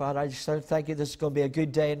I'd say, Father, I just thank you. This is going to be a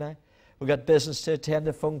good day now. We've got business to attend,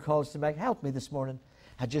 the phone calls to make. Help me this morning.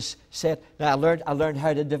 I just said, now I learned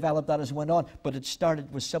how to develop that as I went on, but it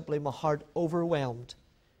started with simply my heart overwhelmed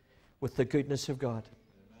with the goodness of God.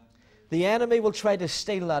 The enemy will try to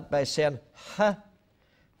steal that by saying,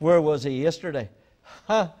 where was he yesterday?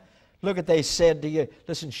 Look what they said to you.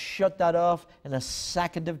 Listen, shut that off in a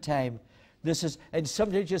second of time. And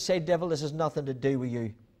sometimes you say, devil, this has nothing to do with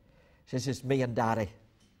you. This is me and Daddy.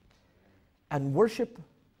 And worship,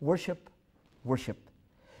 worship, worship.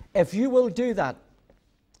 If you will do that,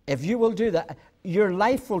 your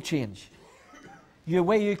life will change. Your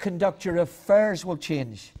way you conduct your affairs will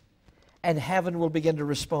change. And heaven will begin to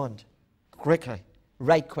respond quickly,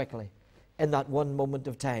 right quickly, in that one moment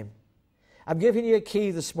of time. I'm giving you a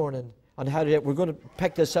key this morning on how to do it. We're going to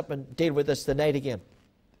pick this up and deal with this tonight again.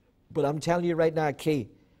 But I'm telling you right now a key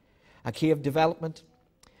of development,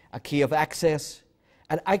 a key of access.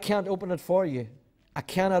 And I can't open it for you. I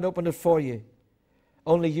cannot open it for you.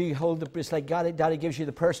 Only you hold it's like Daddy gives you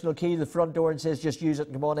the personal key to the front door and says, just use it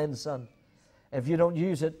and come on in, son. If you don't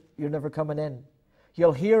use it, you're never coming in.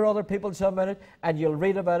 You'll hear other people talk about it, and you'll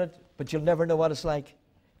read about it, but you'll never know what it's like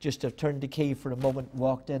just to have turned the key for a moment,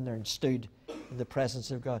 walked in there and stood in the presence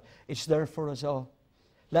of God. It's there for us all.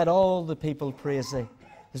 Let all the people praise thee.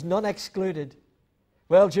 There's none excluded.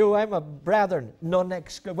 Well, Joe, I'm a brethren. None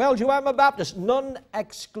excluded. Well, Joe, I'm a Baptist. None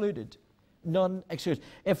excluded. None excluded.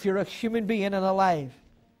 If you're a human being and alive,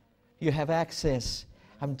 you have access.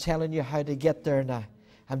 I'm telling you how to get there now.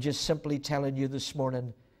 I'm just simply telling you this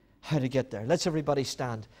morning how to get there. Let's everybody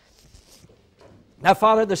stand. Now,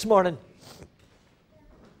 Father, this morning,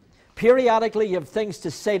 periodically you have things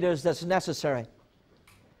to say to us that's necessary.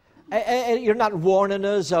 You're not warning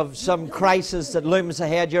us of some crisis that looms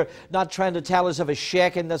ahead. You're not trying to tell us of a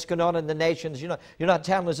shaking that's going on in the nations. You're not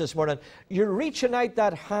telling us this morning. You're reaching out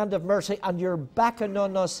that hand of mercy and you're beckoning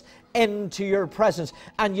on us into your presence.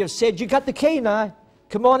 And you've said, you got the key now.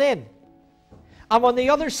 Come on in. I'm on the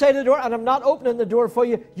other side of the door and I'm not opening the door for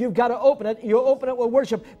you. You've got to open it. You'll open it with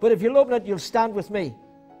worship. But if you'll open it, you'll stand with me.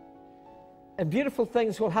 And beautiful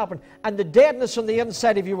things will happen. And the deadness on the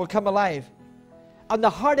inside of you will come alive. And the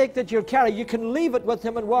heartache that you'll carry, you can leave it with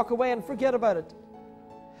Him and walk away and forget about it.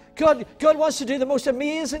 God wants to do the most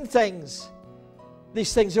amazing things.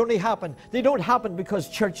 These things only happen. They don't happen because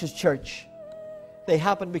church is church. They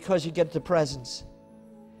happen because you get the presence.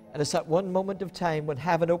 And it's that one moment of time when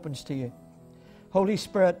heaven opens to you. Holy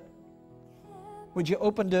Spirit, would you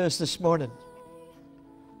open to us this morning?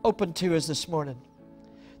 Open to us this morning.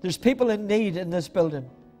 There's people in need in this building.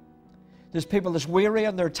 There's people that's weary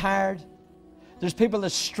and they're tired. There's people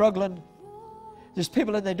that's struggling. There's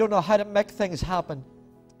people that they don't know how to make things happen.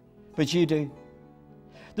 But you do.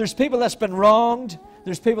 There's people that's been wronged.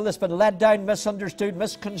 There's people that's been let down, misunderstood,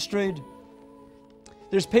 misconstrued.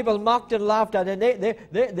 There's people mocked and laughed at, and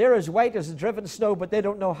they're as white as driven snow, but they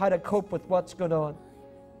don't know how to cope with what's going on.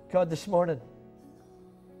 God, this morning,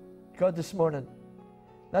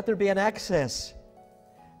 let there be an access.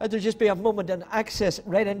 Let there just be a moment, an access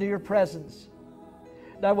right into your presence.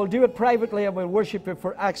 Now, we'll do it privately and we'll worship you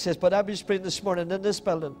for access, but I'm just praying this morning in this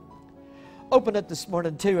building. Open it this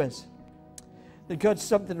morning to us. That God,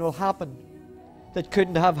 something will happen that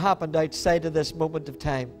couldn't have happened outside of this moment of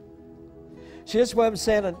time. See, that's why I'm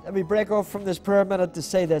saying it. Let me break off from this prayer minute to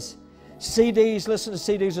say this. CDs, listen to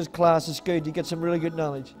CDs as class, it's good. You get some really good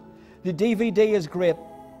knowledge. The DVD is great,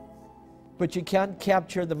 but you can't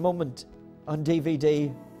capture the moment on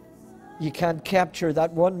DVD. You can't capture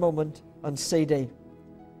that one moment on CD.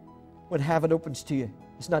 When heaven opens to you,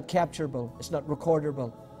 it's not capturable, it's not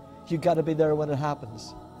recordable. You've got to be there when it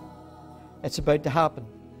happens. It's about to happen.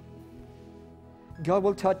 God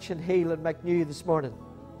will touch and heal and make new this morning.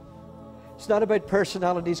 It's not about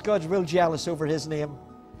personalities. God's real jealous over His name,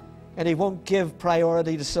 and He won't give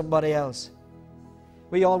priority to somebody else.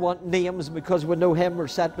 We all want names because we know Him, we're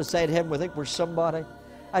sat beside Him, we think we're somebody.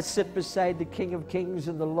 I sit beside the King of Kings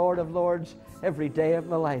and the Lord of Lords every day of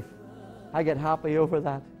my life. I get happy over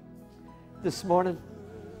that. This morning,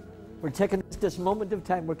 we're taking this moment of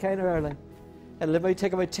time. We're kind of early. And let me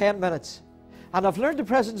take about 10 minutes. And I've learned the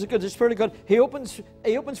presence of God, the Spirit of God. He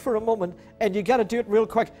opens for a moment, and you got to do it real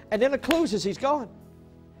quick. And then it closes. He's gone.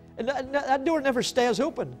 And that door never stays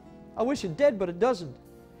open. I wish it did, but it doesn't.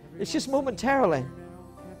 It's just momentarily.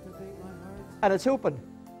 And it's open.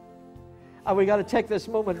 And we got to take this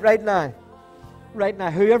moment right now. Right now.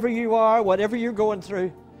 Whoever you are, whatever you're going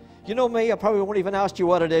through. You know me, I probably won't even ask you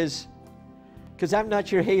what it is. Because I'm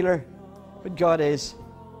not your healer, but God is.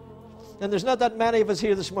 And there's not that many of us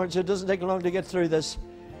here this morning, so it doesn't take long to get through this.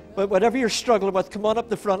 But whatever you're struggling with, come on up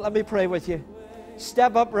the front. Let me pray with you.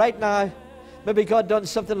 Step up right now. Maybe God done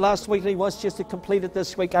something last week and He wants just to complete it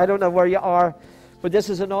this week. I don't know where you are, but this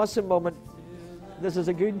is an awesome moment. This is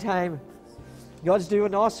a good time. God's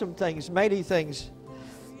doing awesome things, mighty things.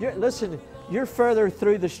 Listen, you're further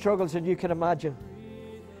through the struggles than you can imagine.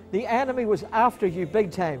 The enemy was after you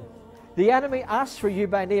big time. The enemy asked for you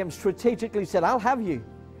by name, strategically said, I'll have you.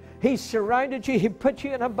 He surrounded you. He put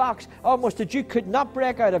you in a box almost that you could not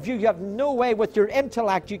break out of. You have no way with your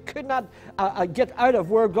intellect. You could not get out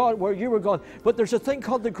of where you were going. But there's a thing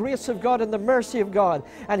called the grace of God and the mercy of God.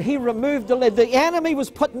 And He removed the lid. The enemy was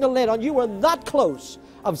putting the lid on. You were that close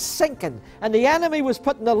of sinking. And the enemy was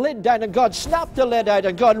putting the lid down, and God snapped the lid out,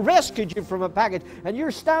 and God rescued you from a package. And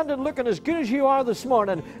you're standing looking as good as you are this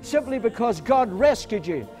morning simply because God rescued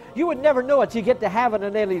you. You would never know it. You get to heaven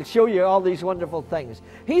and then He'll show you all these wonderful things.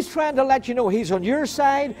 He's trying to let you know He's on your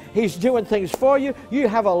side. He's doing things for you. You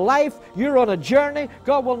have a life. You're on a journey.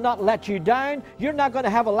 God will not let you down. You're not going to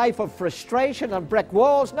have a life of frustration and brick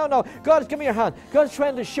walls. No. God, give me your hand. God's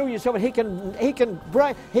trying to show you something. He can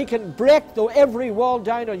break every wall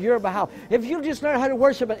down on your behalf. If you just learn how to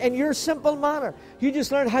worship it in your simple manner, you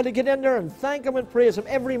just learn how to get in there and thank Him and praise Him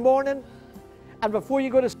every morning. And before you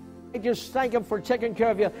go to sleep, just thank Him for taking care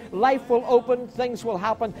of you. Life will open. Things will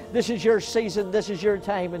happen. This is your season. This is your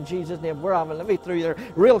time. In Jesus' name. We're on. Let me through there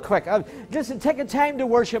real quick. Listen, take a time to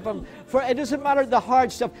worship Him. For it doesn't matter the hard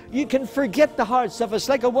stuff. You can forget the hard stuff. It's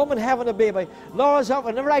like a woman having a baby. Laura's up.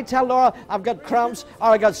 Whenever I tell Laura I've got cramps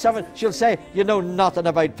or I got something, she'll say, you know nothing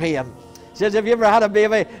about pain. She says, have you ever had a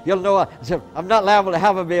baby? You'll know. I said, I'm not liable to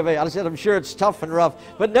have a baby. I said, I'm sure it's tough and rough.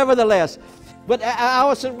 But nevertheless, but I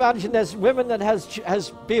always imagine there's women that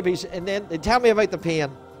has babies, and then they tell me about the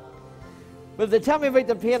pain. But if they tell me about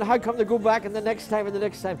the pain, how come they go back and the next time and the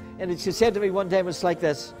next time? And she said to me one time, it's like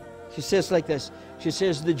this. She says like this. She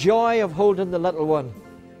says, the joy of holding the little one,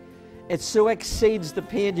 it so exceeds the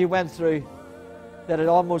pain you went through that it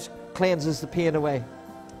almost cleanses the pain away.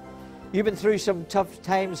 You've been through some tough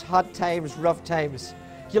times, hot times, rough times.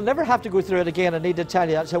 You'll never have to go through it again. I need to tell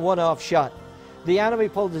you, that's a one-off shot. The enemy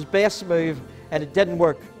pulled his best move and it didn't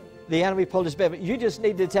work. The enemy pulled his best. You just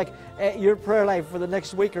need to take your prayer life for the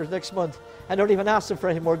next week or next month and don't even ask him for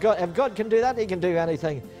any more. God, if God can do that, he can do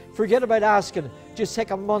anything. Forget about asking. Just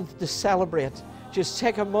take a month to celebrate. Just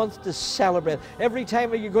take a month to celebrate. Every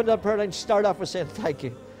time you go to that prayer line, start off with saying, thank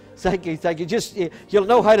you. Thank you, thank you. Just you'll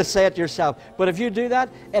know how to say it yourself. But if you do that,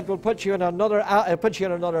 it will put you on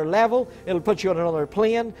another level. It'll put you on another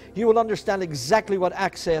plane. You will understand exactly what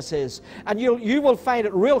access is, and you will find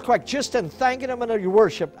it real quick just in thanking Him in your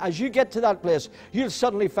worship. As you get to that place, you'll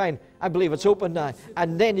suddenly find, I believe it's open now,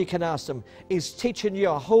 and then you can ask Him. He's teaching you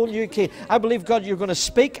a whole new key. I believe God, you're going to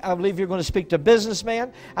speak. I believe you're going to speak to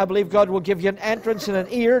businessmen. I believe God will give you an entrance and an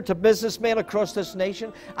ear to businessmen across this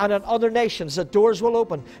nation and in other nations. The doors will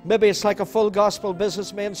open. Maybe it's like a full gospel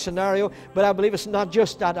businessman scenario, but I believe it's not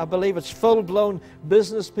just that. I believe it's full-blown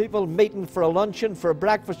business people meeting for a luncheon, for a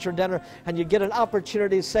breakfast or dinner, and you get an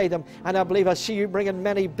opportunity to say them. And I believe I see you bringing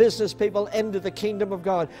many business people into the kingdom of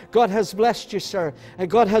God. God has blessed you, sir, and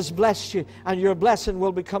God has blessed you, and your blessing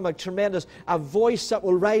will become a tremendous, a voice that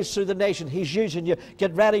will rise through the nation. He's using you.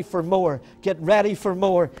 Get ready for more. Get ready for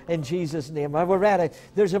more in Jesus' name. We're ready.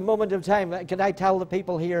 There's a moment of time. Can I tell the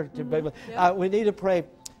people here? We need to pray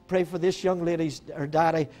for this young lady's, her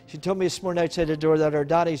daddy. She told me this morning outside the door that her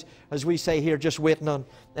daddy's, as we say here, just waiting on.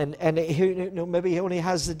 And he, maybe he only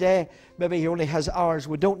has the day, maybe he only has hours.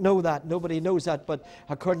 We don't know that. Nobody knows that. But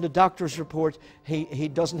according to the doctor's report, he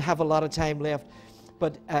doesn't have a lot of time left.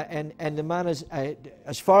 But and the man is,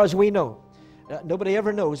 as far as we know, nobody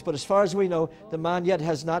ever knows, but as far as we know, the man yet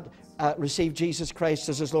has not received Jesus Christ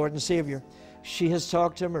as his Lord and Savior. She has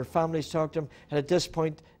talked to him, her family's talked to him, and at this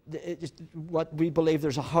point, what we believe,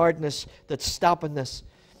 there's a hardness that's stopping this.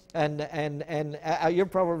 And you're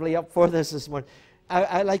probably up for this morning.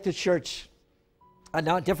 I like the church. And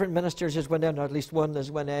now different ministers has went in, or at least one has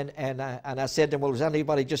went in, and I said to him, well, has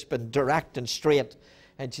anybody just been direct and straight?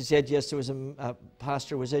 And she said, yes, there was a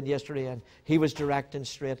pastor was in yesterday, and he was direct and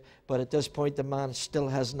straight. But at this point, the man still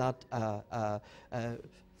has not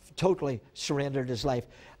totally surrendered his life.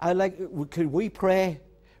 Could we pray?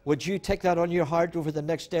 Would you take that on your heart over the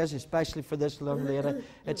next days, especially for this young lady?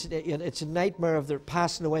 It's a nightmare of their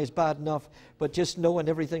passing away is bad enough, but just knowing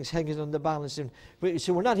everything's hanging on the balance.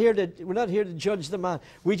 So we're not here to judge the man.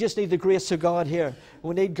 We just need the grace of God here.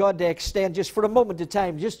 We need God to extend just for a moment of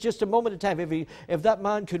time, just a moment of time. If that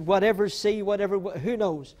man could who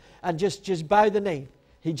knows, and just bow the knee.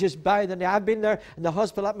 He just bowed the knee. I've been there in the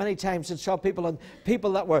hospital that many times and saw people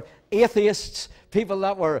that were atheists, people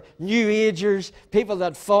that were New Agers, people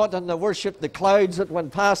that fought and they worshipped the clouds that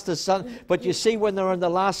went past the sun. But you see, when they're in the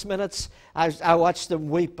last minutes, I watched them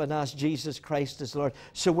weep and ask Jesus Christ as Lord.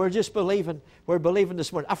 So we're just believing. We're believing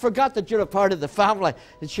this morning. I forgot that you're a part of the family.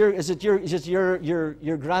 Is it your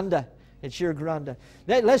granda? It's your granda.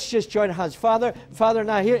 Let's just join hands. Father,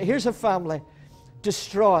 now here's a family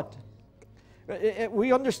distraught.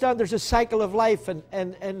 We understand there's a cycle of life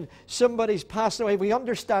and somebody's passed away. We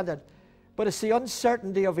understand it. But it's the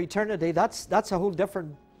uncertainty of eternity. That's a whole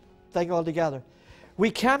different thing altogether. We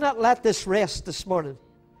cannot let this rest this morning.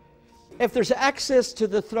 If there's access to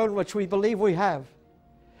the throne, which we believe we have,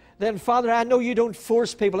 then Father, I know you don't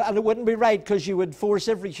force people, and it wouldn't be right because you would force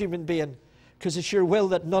every human being, because it's your will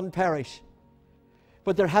that none perish.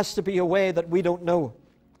 But there has to be a way that we don't know.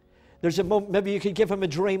 There's a moment, maybe you could give him a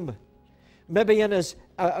dream. Maybe in his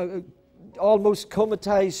almost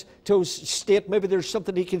comatose state, maybe there's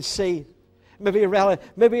something he can see. Maybe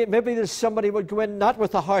there's somebody who would go in not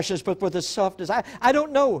with the harshness, but with the softness. I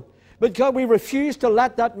don't know. But God, we refuse to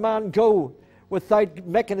let that man go without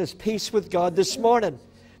making his peace with God this morning.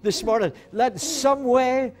 Let some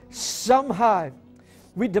way, somehow,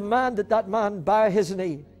 we demand that man bow his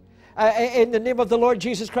knee. In the name of the Lord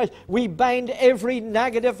Jesus Christ, we bind every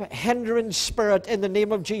negative, hindering spirit in the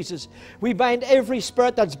name of Jesus. We bind every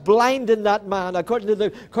spirit that's blinding that man. According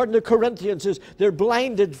to Corinthians, they're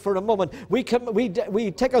blinded for a moment. We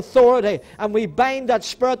take authority and we bind that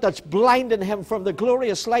spirit that's blinding him from the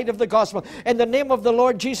glorious light of the gospel. In the name of the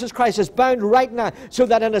Lord Jesus Christ, is bound right now, so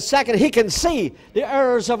that in a second he can see the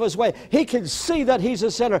errors of his way. He can see that he's a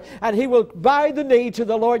sinner, and he will bow the knee to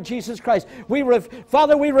the Lord Jesus Christ.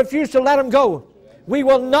 Father, we refuse to let him go. We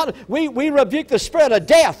will not. We rebuke the spirit of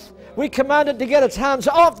death We command it to get its hands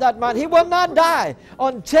off that man. He will not die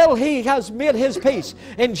until he has made his peace.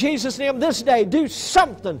 In Jesus' name, this day, do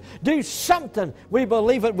something. Do something. We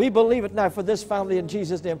believe it. We believe it now for this family in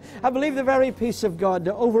Jesus' name. I believe the very peace of God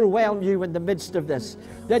to overwhelm you in the midst of this.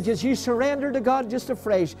 That just you surrender to God just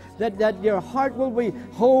afresh. That your heart will be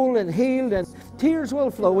whole and healed and tears will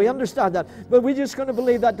flow. We understand that. But we're just going to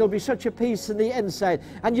believe that there'll be such a peace in the inside.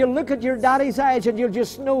 And you'll look at your daddy's eyes and you'll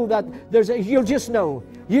just know that you'll just know.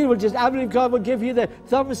 You will just, I believe God will give you the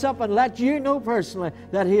thumbs up and let you know personally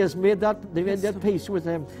that He has made that peace with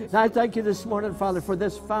Him. And I thank you this morning, Father, for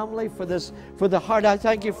this family, for the heart. I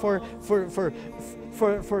thank you for the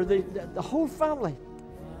whole family.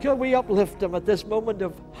 God, we uplift them at this moment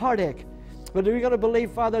of heartache. But we're going to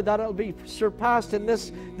believe, Father, that it'll be surpassed in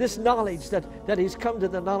this knowledge that He's come to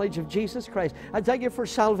the knowledge of Jesus Christ. I thank you for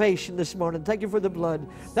salvation this morning. Thank you for the blood.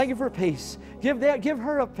 Thank you for peace. Give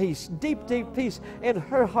her a peace, deep, deep peace in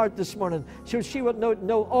her heart this morning, so she would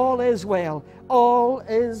know all is well. All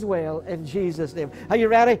is well in Jesus' name. Are you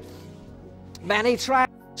ready? Many trials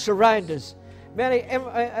surround us. Many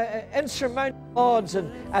insurmountable odds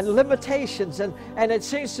and limitations, and it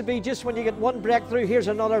seems to be just when you get one breakthrough, here's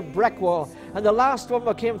another brick wall, and the last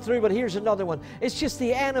one came through, but here's another one. It's just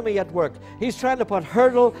the enemy at work. He's trying to put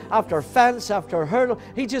hurdle after fence after hurdle.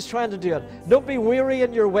 He's just trying to do it. Don't be weary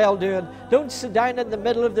in your well-doing. Don't sit down in the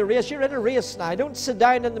middle of the race. You're in a race now. Don't sit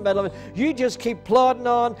down in the middle of it. You just keep plodding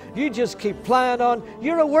on. You just keep plowing on.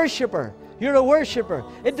 You're a worshiper. You're a worshiper.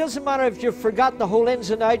 It doesn't matter if you forgot the whole ins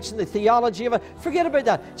and outs and the theology of it. Forget about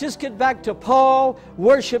that. Just get back to Paul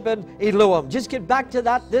worshiping Elohim. Just get back to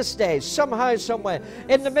that this day, somehow, some way.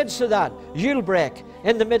 In the midst of that, you'll break.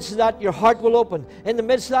 In the midst of that, your heart will open. In the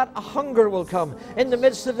midst of that, a hunger will come. In the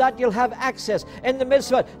midst of that, you'll have access. In the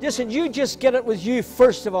midst of it, listen, you just get it with you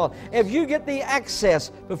first of all. If you get the access,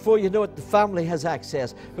 before you know it, the family has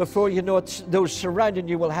access. Before you know it, those surrounding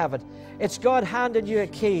you will have it. It's God handing you a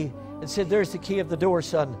key and said, there's the key of the door,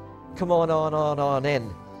 son. Come on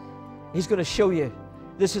in. He's going to show you.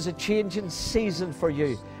 This is a changing season for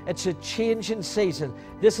you. It's a changing season.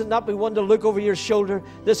 This is not be one to look over your shoulder.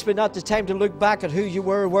 This is not the time to look back at who you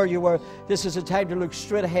were, where you were. This is a time to look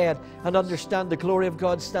straight ahead and understand the glory of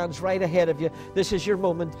God stands right ahead of you. This is your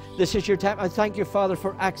moment. This is your time. I thank you, Father,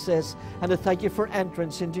 for access, and I thank you for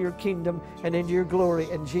entrance into your kingdom and into your glory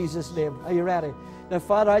in Jesus' name. Are you ready? Now,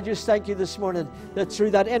 Father, I just thank you this morning that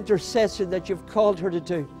through that intercession that you've called her to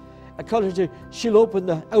do, she'll open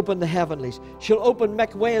the heavenlies. She'll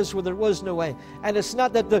make ways where there was no way. And it's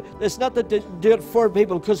not that they do it for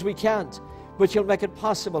people because we can't. But you'll make it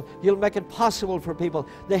possible. You'll make it possible for people.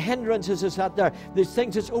 The hindrances is out there. The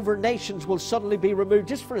things that's over nations will suddenly be removed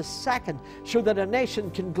just for a second so that a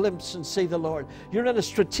nation can glimpse and see the Lord. You're in a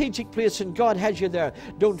strategic place and God has you there.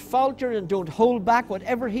 Don't falter and don't hold back.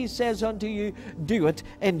 Whatever He says unto you, do it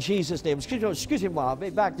in Jesus' name. Excuse me, while I'll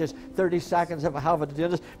be back just 30 seconds if I have to do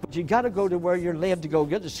this. But you got to go to where you're led to go.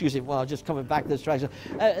 Excuse me, while just coming back this direction.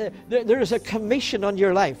 There is a commission on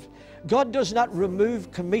your life. God does not remove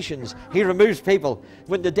commissions. He removes people.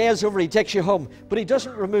 When the day is over, He takes you home. But He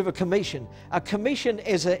doesn't remove a commission. A commission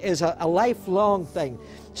is a lifelong thing.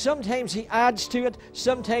 Sometimes He adds to it.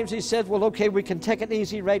 Sometimes He says, well, okay, we can take it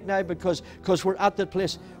easy right now because we're at that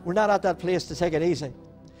place. We're not at that place to take it easy.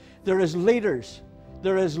 There is leaders.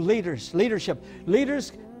 There is leadership.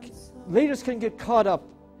 Leaders can get caught up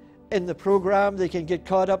in the program. They can get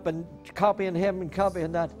caught up in copying him and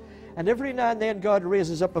copying that. And every now and then God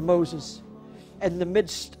raises up a Moses. In the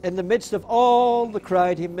midst of all the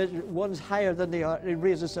crowd, one's higher than they are. He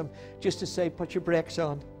raises them just to say, put your brakes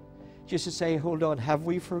on. Just to say, hold on, have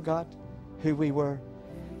we forgot who we were?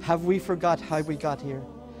 Have we forgot how we got here?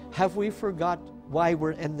 Have we forgot why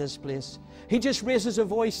we're in this place? He just raises a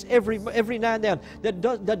voice every now and then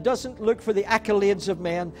that doesn't look for the accolades of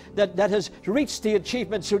men, that has reached the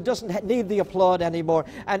achievement, so doesn't need the applaud anymore.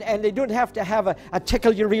 And they don't have to have a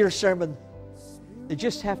tickle your ear sermon. They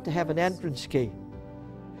just have to have an entrance key.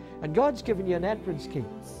 And God's given you an entrance key.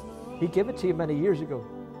 He gave it to you many years ago.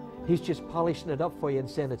 He's just polishing it up for you and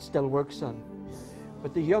saying it still works, son.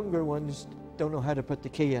 But the younger ones don't know how to put the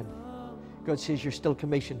key in. God says you're still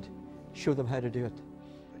commissioned. Show them how to do it.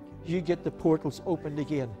 You get the portals opened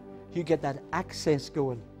again. You get that access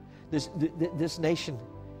going. This nation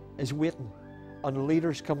is waiting on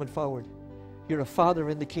leaders coming forward. You're a father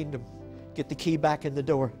in the kingdom. Get the key back in the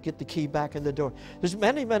door. Get the key back in the door. There's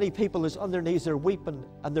many people that's on their knees. They're weeping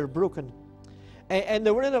and they're broken. And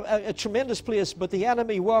they were in a tremendous place, but the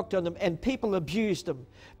enemy walked on them and people abused them.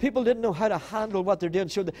 People didn't know how to handle what they're doing,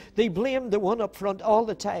 so they blamed the one up front all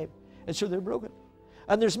the time. And so they're broken.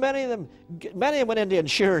 And there's many of them went into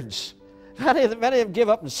insurance. Many of them give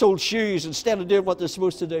up and sold shoes instead of doing what they're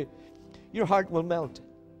supposed to do. Your heart will melt.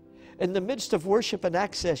 In the midst of worship and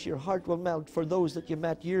access, your heart will melt for those that you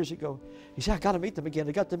met years ago. You say, I got to meet them again.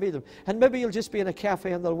 I got to meet them. And maybe you'll just be in a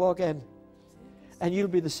cafe and they'll walk in. And you'll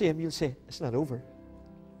be the same. You'll say, it's not over.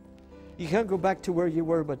 You can't go back to where you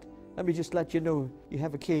were, but let me just let you know you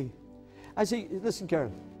have a key. I say, listen,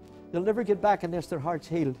 Carol, they'll never get back unless their heart's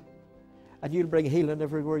healed. And you'll bring healing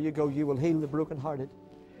everywhere you go. You will heal the brokenhearted.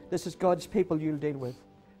 This is God's people you'll deal with.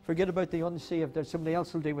 Forget about the unsaved. There's somebody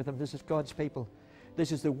else will deal with them. This is God's people.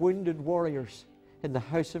 This is the wounded warriors in the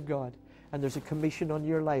house of God. And there's a commission on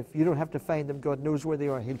your life. You don't have to find them. God knows where they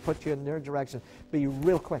are. He'll put you in their direction. Be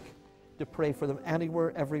real quick to pray for them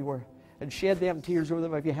anywhere, everywhere. And shed them tears over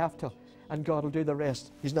them if you have to. And God will do the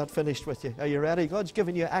rest. He's not finished with you. Are you ready? God's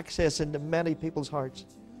given you access into many people's hearts.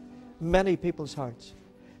 Many people's hearts.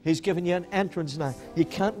 He's given you an entrance now. You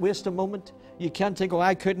can't waste a moment. You can't think, oh,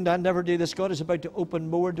 I couldn't, I'll never do this. God is about to open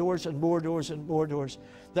more doors and more doors and more doors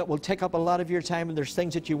that will take up a lot of your time, and there's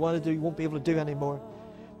things that you want to do you won't be able to do anymore.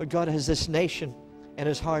 But God has this nation in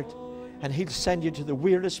His heart, and He'll send you to the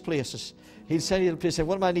weirdest places. He'll send you to places.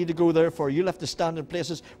 What do I need to go there for? You'll have to stand in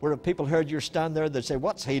places where if people heard you stand there, they'd say,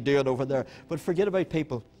 what's he doing over there? But forget about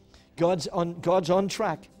people. God's on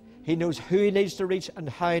track. He knows who He needs to reach and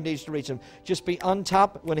how He needs to reach them. Just be on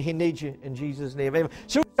top when He needs you, in Jesus' name. Amen.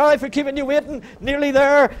 So sorry for keeping you waiting. Nearly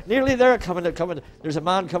there. Nearly there. Coming. There's a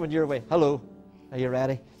man coming your way. Hello. Are you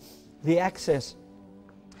ready? The access.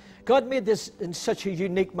 God made this in such a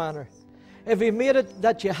unique manner. If He made it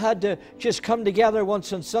that you had to just come together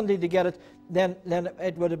once on Sunday to get it, then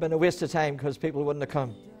it would have been a waste of time because people wouldn't have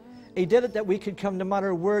come. He did it that we could come no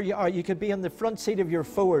matter where you are. You could be in the front seat of your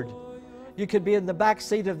Ford. You could be in the back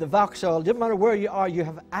seat of the Vauxhall. It doesn't matter where you are, you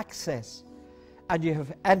have access and you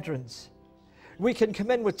have entrance. We can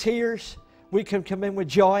come in with tears. We can come in with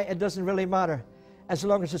joy. It doesn't really matter as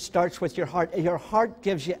long as it starts with your heart. Your heart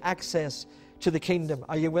gives you access to the kingdom.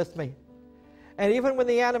 Are you with me? And even when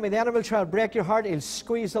the enemy will try to break your heart, he'll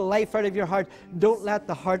squeeze the life out of your heart. Don't let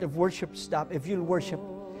the heart of worship stop. If you'll worship,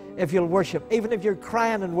 even if you're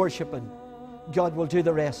crying and worshiping, God will do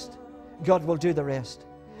the rest. God will do the rest.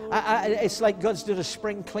 It's like God's doing a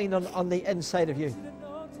spring clean on the inside of you.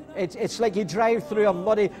 It's like you drive through a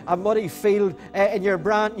muddy field in your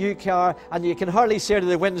brand new car, and you can hardly see to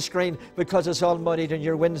the windscreen because it's all muddied and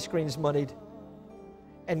your windscreen's muddied.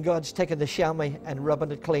 And God's taking the chamois and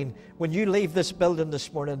rubbing it clean. When you leave this building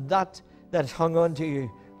this morning, that hung on to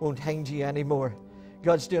you won't hang to you anymore.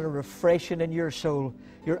 God's doing a refreshing in your soul.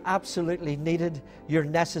 You're absolutely needed. You're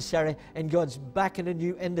necessary. And God's beckoning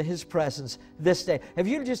you into His presence this day. If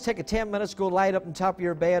you'll just take 10 minutes, go lie up on top of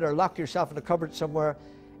your bed or lock yourself in a cupboard somewhere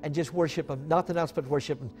and just worship Him, nothing else but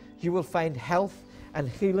worship Him, you will find health and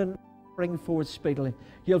healing spring forth speedily.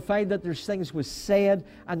 You'll find that there's things was said,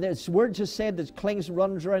 and there's words are said that clings,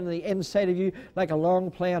 runs around the inside of you like a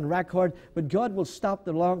long playing record. But God will stop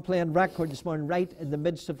the long playing record this morning right in the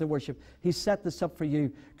midst of the worship. He set this up for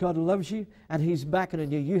you. God loves you, and He's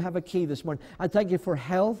beckoning you. You have a key this morning. I thank you for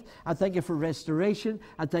health. I thank you for restoration.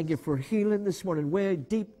 I thank you for healing this morning, way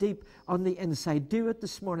deep, deep on the inside. Do it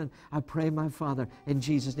this morning. I pray, my Father, in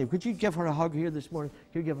Jesus' name. Could you give her a hug here this morning?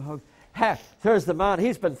 Could you give a hug? Ha, there's the man.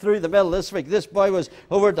 He's been through the mill this week. This boy was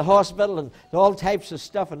over at the hospital and all types of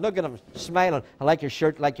stuff. And look at him smiling. I like your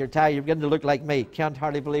shirt, like your tie. You're beginning to look like me. Can't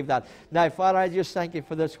hardly believe that. Now, Father, I just thank you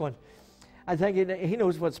for this one. I thank you that He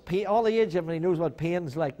knows what's pain. All the age of him, He knows what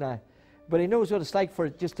pain's like now. But He knows what it's like for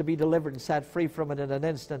it just to be delivered and set free from it in an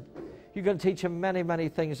instant. You're going to teach him many, many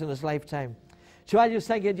things in his lifetime. So I just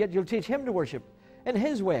thank you that you'll teach him to worship in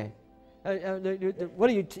His way. What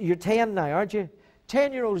are you? You're 10 now, aren't you?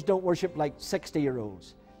 10-year-olds don't worship like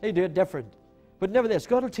 60-year-olds. They do it different. But nevertheless,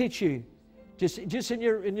 God will teach you, just in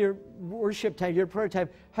your worship time, your prayer time,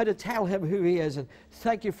 how to tell Him who He is and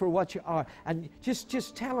thank you for what you are. And just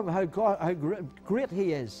tell Him how great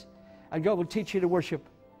He is. And God will teach you to worship.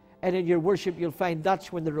 And in your worship, you'll find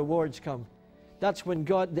that's when the rewards come. That's when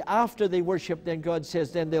God, after they worship, then God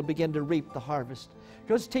says, then they'll begin to reap the harvest.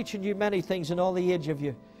 God's teaching you many things in all the age of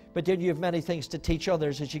you. But then you have many things to teach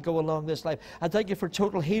others as you go along this life. I thank you for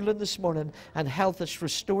total healing this morning and health that's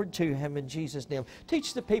restored to him in Jesus' name.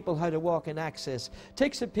 Teach the people how to walk in access.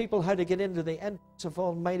 Teach the people how to get into the entrance of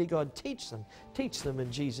Almighty God. Teach them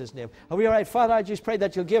in Jesus' name. Are we all right? Father, I just pray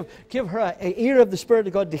that you'll give her an ear of the Spirit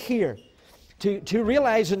of God to hear. To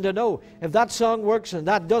realize and to know if that song works and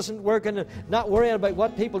that doesn't work, and not worrying about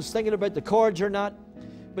what people's thinking about the chords or not,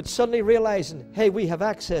 but suddenly realizing, hey, we have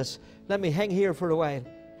access. Let me hang here for a while.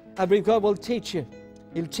 I believe God will teach you.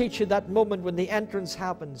 He'll teach you that moment when the entrance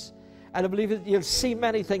happens And I believe that you'll see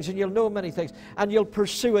many things and you'll know many things. And you'll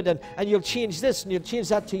pursue it, and you'll change this and you'll change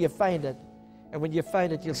that till you find it. And when you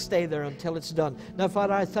find it, you'll stay there until it's done. Now,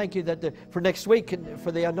 Father, I thank you that for next week and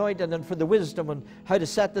for the anointing and for the wisdom and how to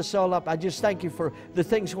set this all up. I just thank you for the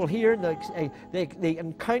things we'll hear and the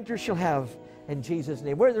encounters you'll have. In Jesus'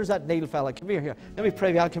 name. There's that Neil fella. Come here. Let me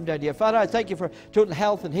pray. I'll come down to you. Father, I thank you for total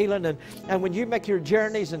health and healing. And when you make your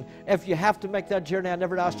journeys, and if you have to make that journey, I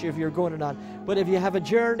never asked you if you're going or not. But if you have a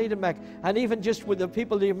journey to make, and even just with the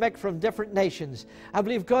people that you make from different nations, I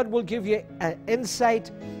believe God will give you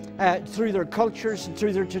insight through their cultures and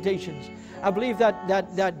through their traditions. I believe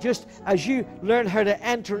that just as you learn how to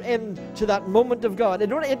enter into that moment of God,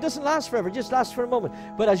 it doesn't last forever, it just lasts for a moment.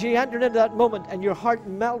 But as you enter into that moment and your heart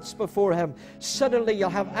melts before Him, suddenly you'll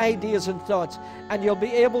have ideas and thoughts, and you'll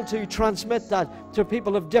be able to transmit that to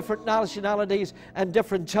people of different nationalities and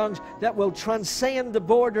different tongues that will transcend the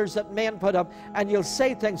borders that men put up. And you'll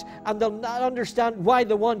say things, and they'll not understand why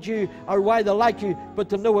they want you or why they like you, but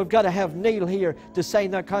they'll know we've got to have Neil here to sign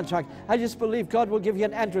that contract. I just believe God will give you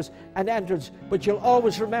an entrance, but you'll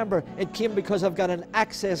always remember it came because I've got an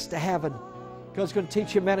access to heaven. God's going to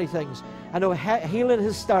teach you many things. I know healing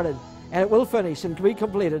has started, and it will finish and be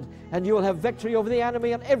completed, and you will have victory over the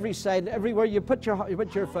enemy on every side, everywhere you put your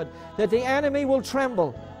foot, that the enemy will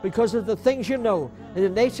tremble because of the things you know, and the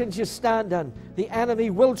nations you stand on. The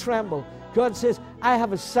enemy will tremble. God says, I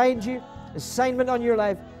have assignment on your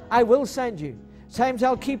life. I will send you. Times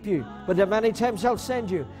I'll keep you, but there are many times I'll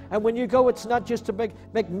send you. And when you go, it's not just to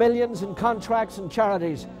make millions and contracts and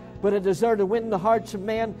charities, but it is there to win the hearts of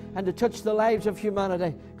men and to touch the lives of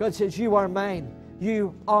humanity. God says, you are mine.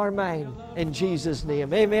 You are mine. In Jesus'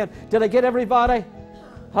 name. Amen. Did I get everybody?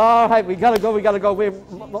 All right, we got to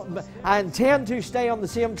go. I intend to stay on the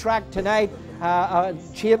same track tonight.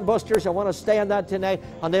 Chain busters, I want to stay on that tonight,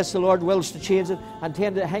 unless the Lord wills to change it. I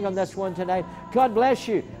intend to hang on this one tonight. God bless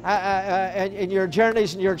you in your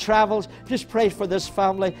journeys and your travels. Just pray for this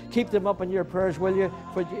family. Keep them up in your prayers, will you?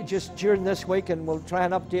 For just during this week, and we'll try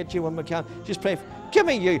and update you when we can. Just pray. Give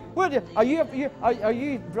me you. Are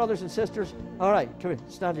you brothers and sisters? All right, come here.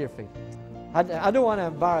 Stand to your feet. I don't want to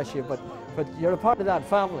embarrass you, but you're a part of that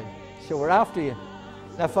family, so we're after you.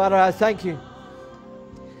 Now, Father, I thank you.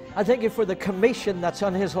 I thank you for the commission that's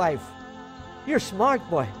on his life. You're smart,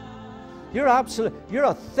 boy. You're a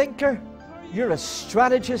thinker. You're a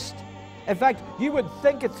strategist. In fact, you would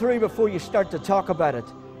think it through before you start to talk about it.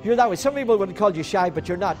 You're that way. Some people would call you shy, but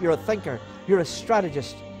you're not. You're a thinker. You're a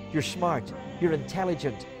strategist. You're smart. You're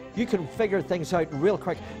intelligent. You can figure things out real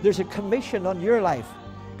quick. There's a commission on your life.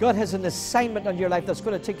 God has an assignment on your life that's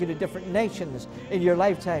going to take you to different nations in your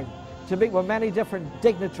lifetime, to meet with many different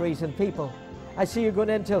dignitaries and people. I see you going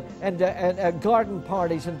into garden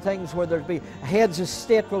parties and things where there'll be heads of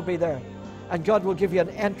state will be there, and God will give you an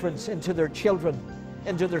entrance into their children,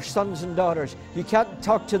 into their sons and daughters. You can't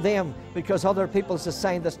talk to them because other people's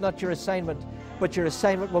assigned. That's not your assignment, but your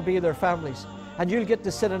assignment will be their families. And you'll get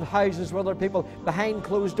to sit in houses with other people behind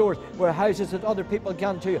closed doors, where houses that other people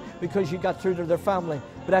can't do because you got through to their family.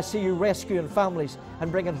 But I see you rescuing families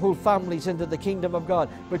and bringing whole families into the kingdom of God,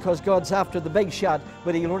 because God's after the big shot,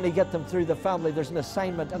 but he'll only get them through the family. There's an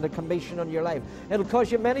assignment and a commission on your life. It'll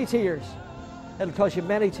cause you many tears. It'll cause you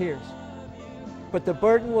many tears. But the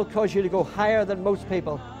burden will cause you to go higher than most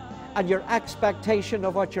people. And your expectation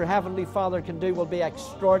of what your Heavenly Father can do will be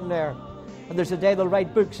extraordinary. And there's a day they'll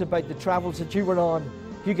write books about the travels that you were on.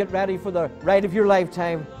 You get ready for the ride of your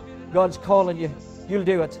lifetime. God's calling you. You'll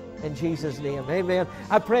do it in Jesus' name. Amen.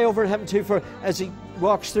 I pray over him too, for as he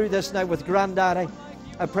walks through this now with Granddaddy,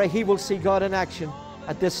 I pray he will see God in action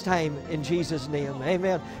at this time in Jesus' name.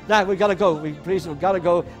 Amen. Now we've got to go. We've got to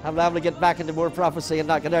go. I'm able to get back into more prophecy and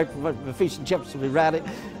knock it out. The fish and chips will be ready.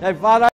 Now, Father,